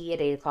make a tea at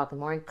 8:00 in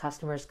the morning,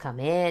 customers come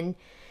in,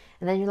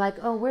 and then you're like,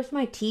 oh, where's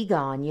my tea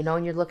gone?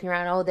 And you're looking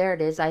around, oh, there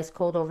it is, ice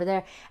cold over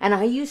there. And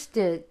I used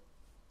to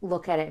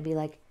look at it and be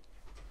like,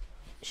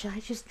 should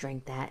I just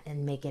drink that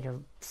and make it a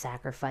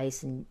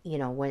sacrifice? And,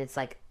 when it's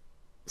like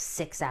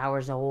 6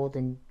 hours old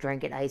and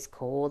drink it ice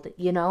cold,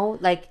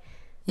 like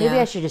maybe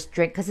I should just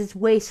drink because it's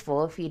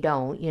wasteful if you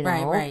don't,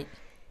 Right.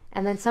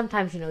 And then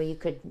sometimes, you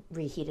could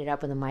reheat it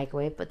up in the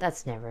microwave, but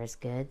that's never as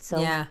good.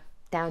 So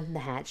down in the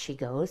hatch she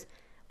goes.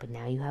 But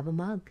now you have a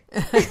mug.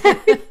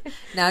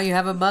 Now you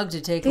have a mug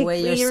to take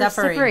away your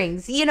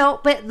sufferings.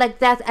 But like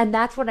that, and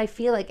that's what I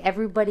feel like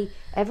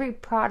every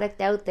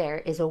product out there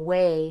is a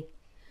way.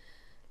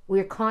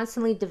 We're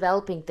constantly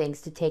developing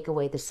things to take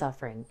away the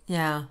suffering.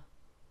 Yeah.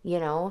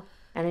 And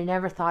I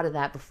never thought of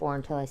that before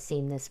until I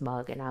seen this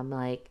mug, and I'm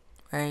like,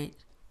 right.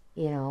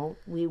 Our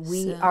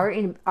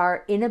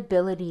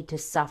inability to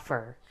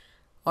suffer,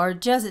 or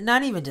just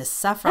not even to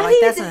suffer.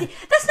 That's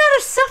not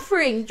a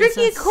suffering.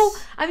 Drinking a cold.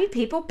 I mean,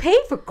 people pay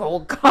for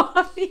cold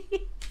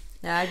coffee.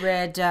 I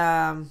read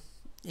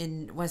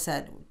in what's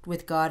that,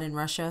 With God in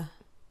Russia.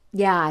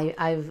 Yeah,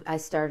 I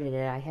started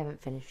it. I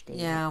haven't finished it.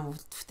 Yeah,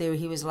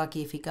 he was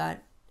lucky if he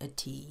got a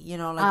tea. They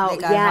got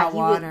hot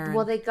water.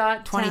 They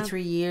got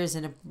 23 years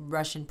in a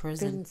Russian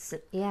prison.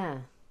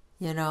 Yeah.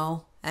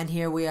 And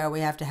here we are. We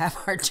have to have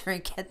our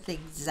drink at the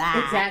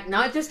exact,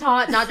 not just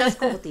hot, not just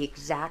cold, the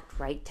exact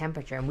right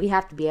temperature, and we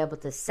have to be able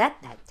to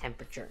set that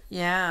temperature.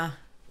 Yeah,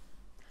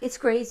 it's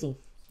crazy.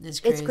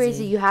 It's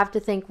crazy. You have to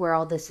think where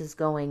all this is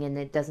going, and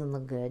it doesn't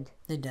look good.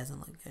 It doesn't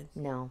look good.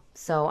 No.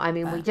 So I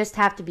mean, we just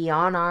have to be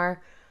on our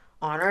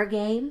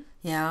game.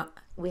 Yeah.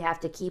 We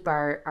have to keep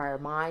our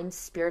minds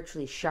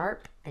spiritually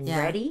sharp and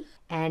ready.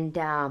 And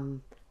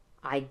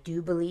I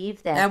do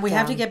believe that. And we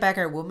have to get back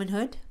our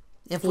womanhood.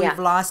 If we've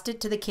lost it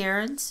to the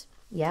Karens,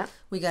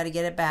 we got to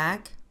get it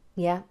back.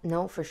 Yeah,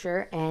 no, for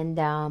sure. And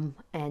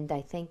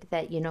I think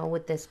that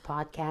with this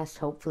podcast,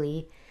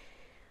 hopefully,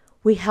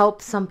 we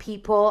help some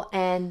people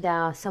and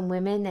some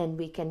women, and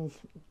we can.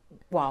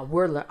 Well,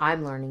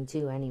 I'm learning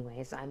too.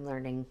 Anyways, I'm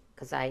learning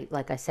because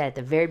like I said at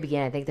the very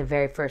beginning, I think the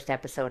very first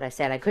episode, I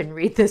said I couldn't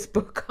read this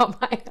book on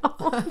my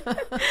own.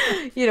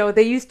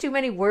 They use too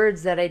many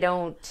words that I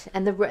don't,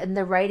 and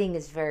the writing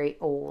is very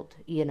old.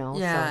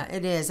 Yeah, so.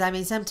 It is. I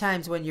mean,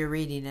 sometimes when you're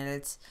reading it,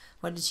 it's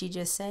what did she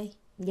just say?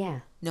 Yeah,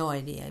 no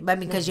idea. But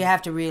because you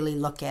have to really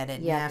look at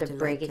it, you have to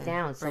break it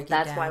down. So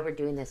that's why we're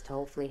doing this, to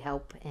hopefully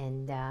help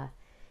and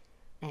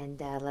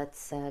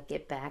let's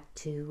get back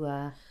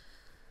to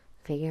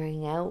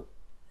figuring out.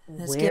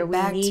 Where we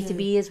need to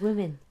be as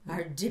women.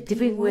 Our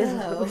dipping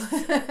willow.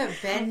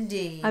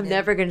 Bending. I'm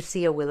never going to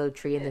see a willow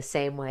tree in the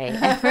same way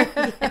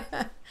ever.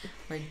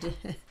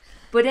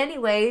 But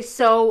anyway,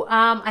 so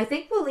I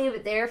think we'll leave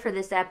it there for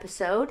this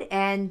episode.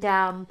 And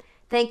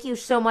thank you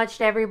so much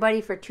to everybody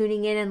for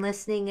tuning in and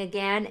listening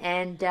again.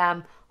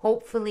 And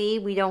hopefully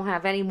we don't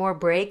have any more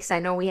breaks. I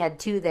know we had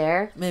 2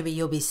 there. Maybe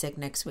you'll be sick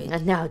next week.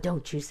 No,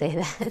 don't you say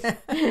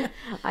that.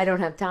 I don't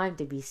have time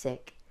to be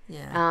sick.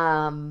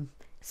 Yeah.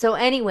 So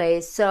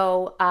anyways,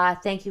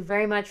 thank you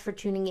very much for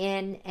tuning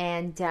in,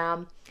 and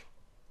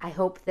I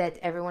hope that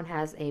everyone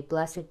has a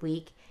blessed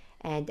week,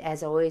 and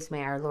as always,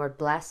 may our Lord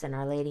bless and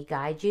Our Lady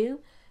guide you.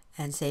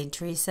 And Saint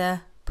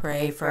Teresa,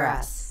 pray for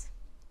us.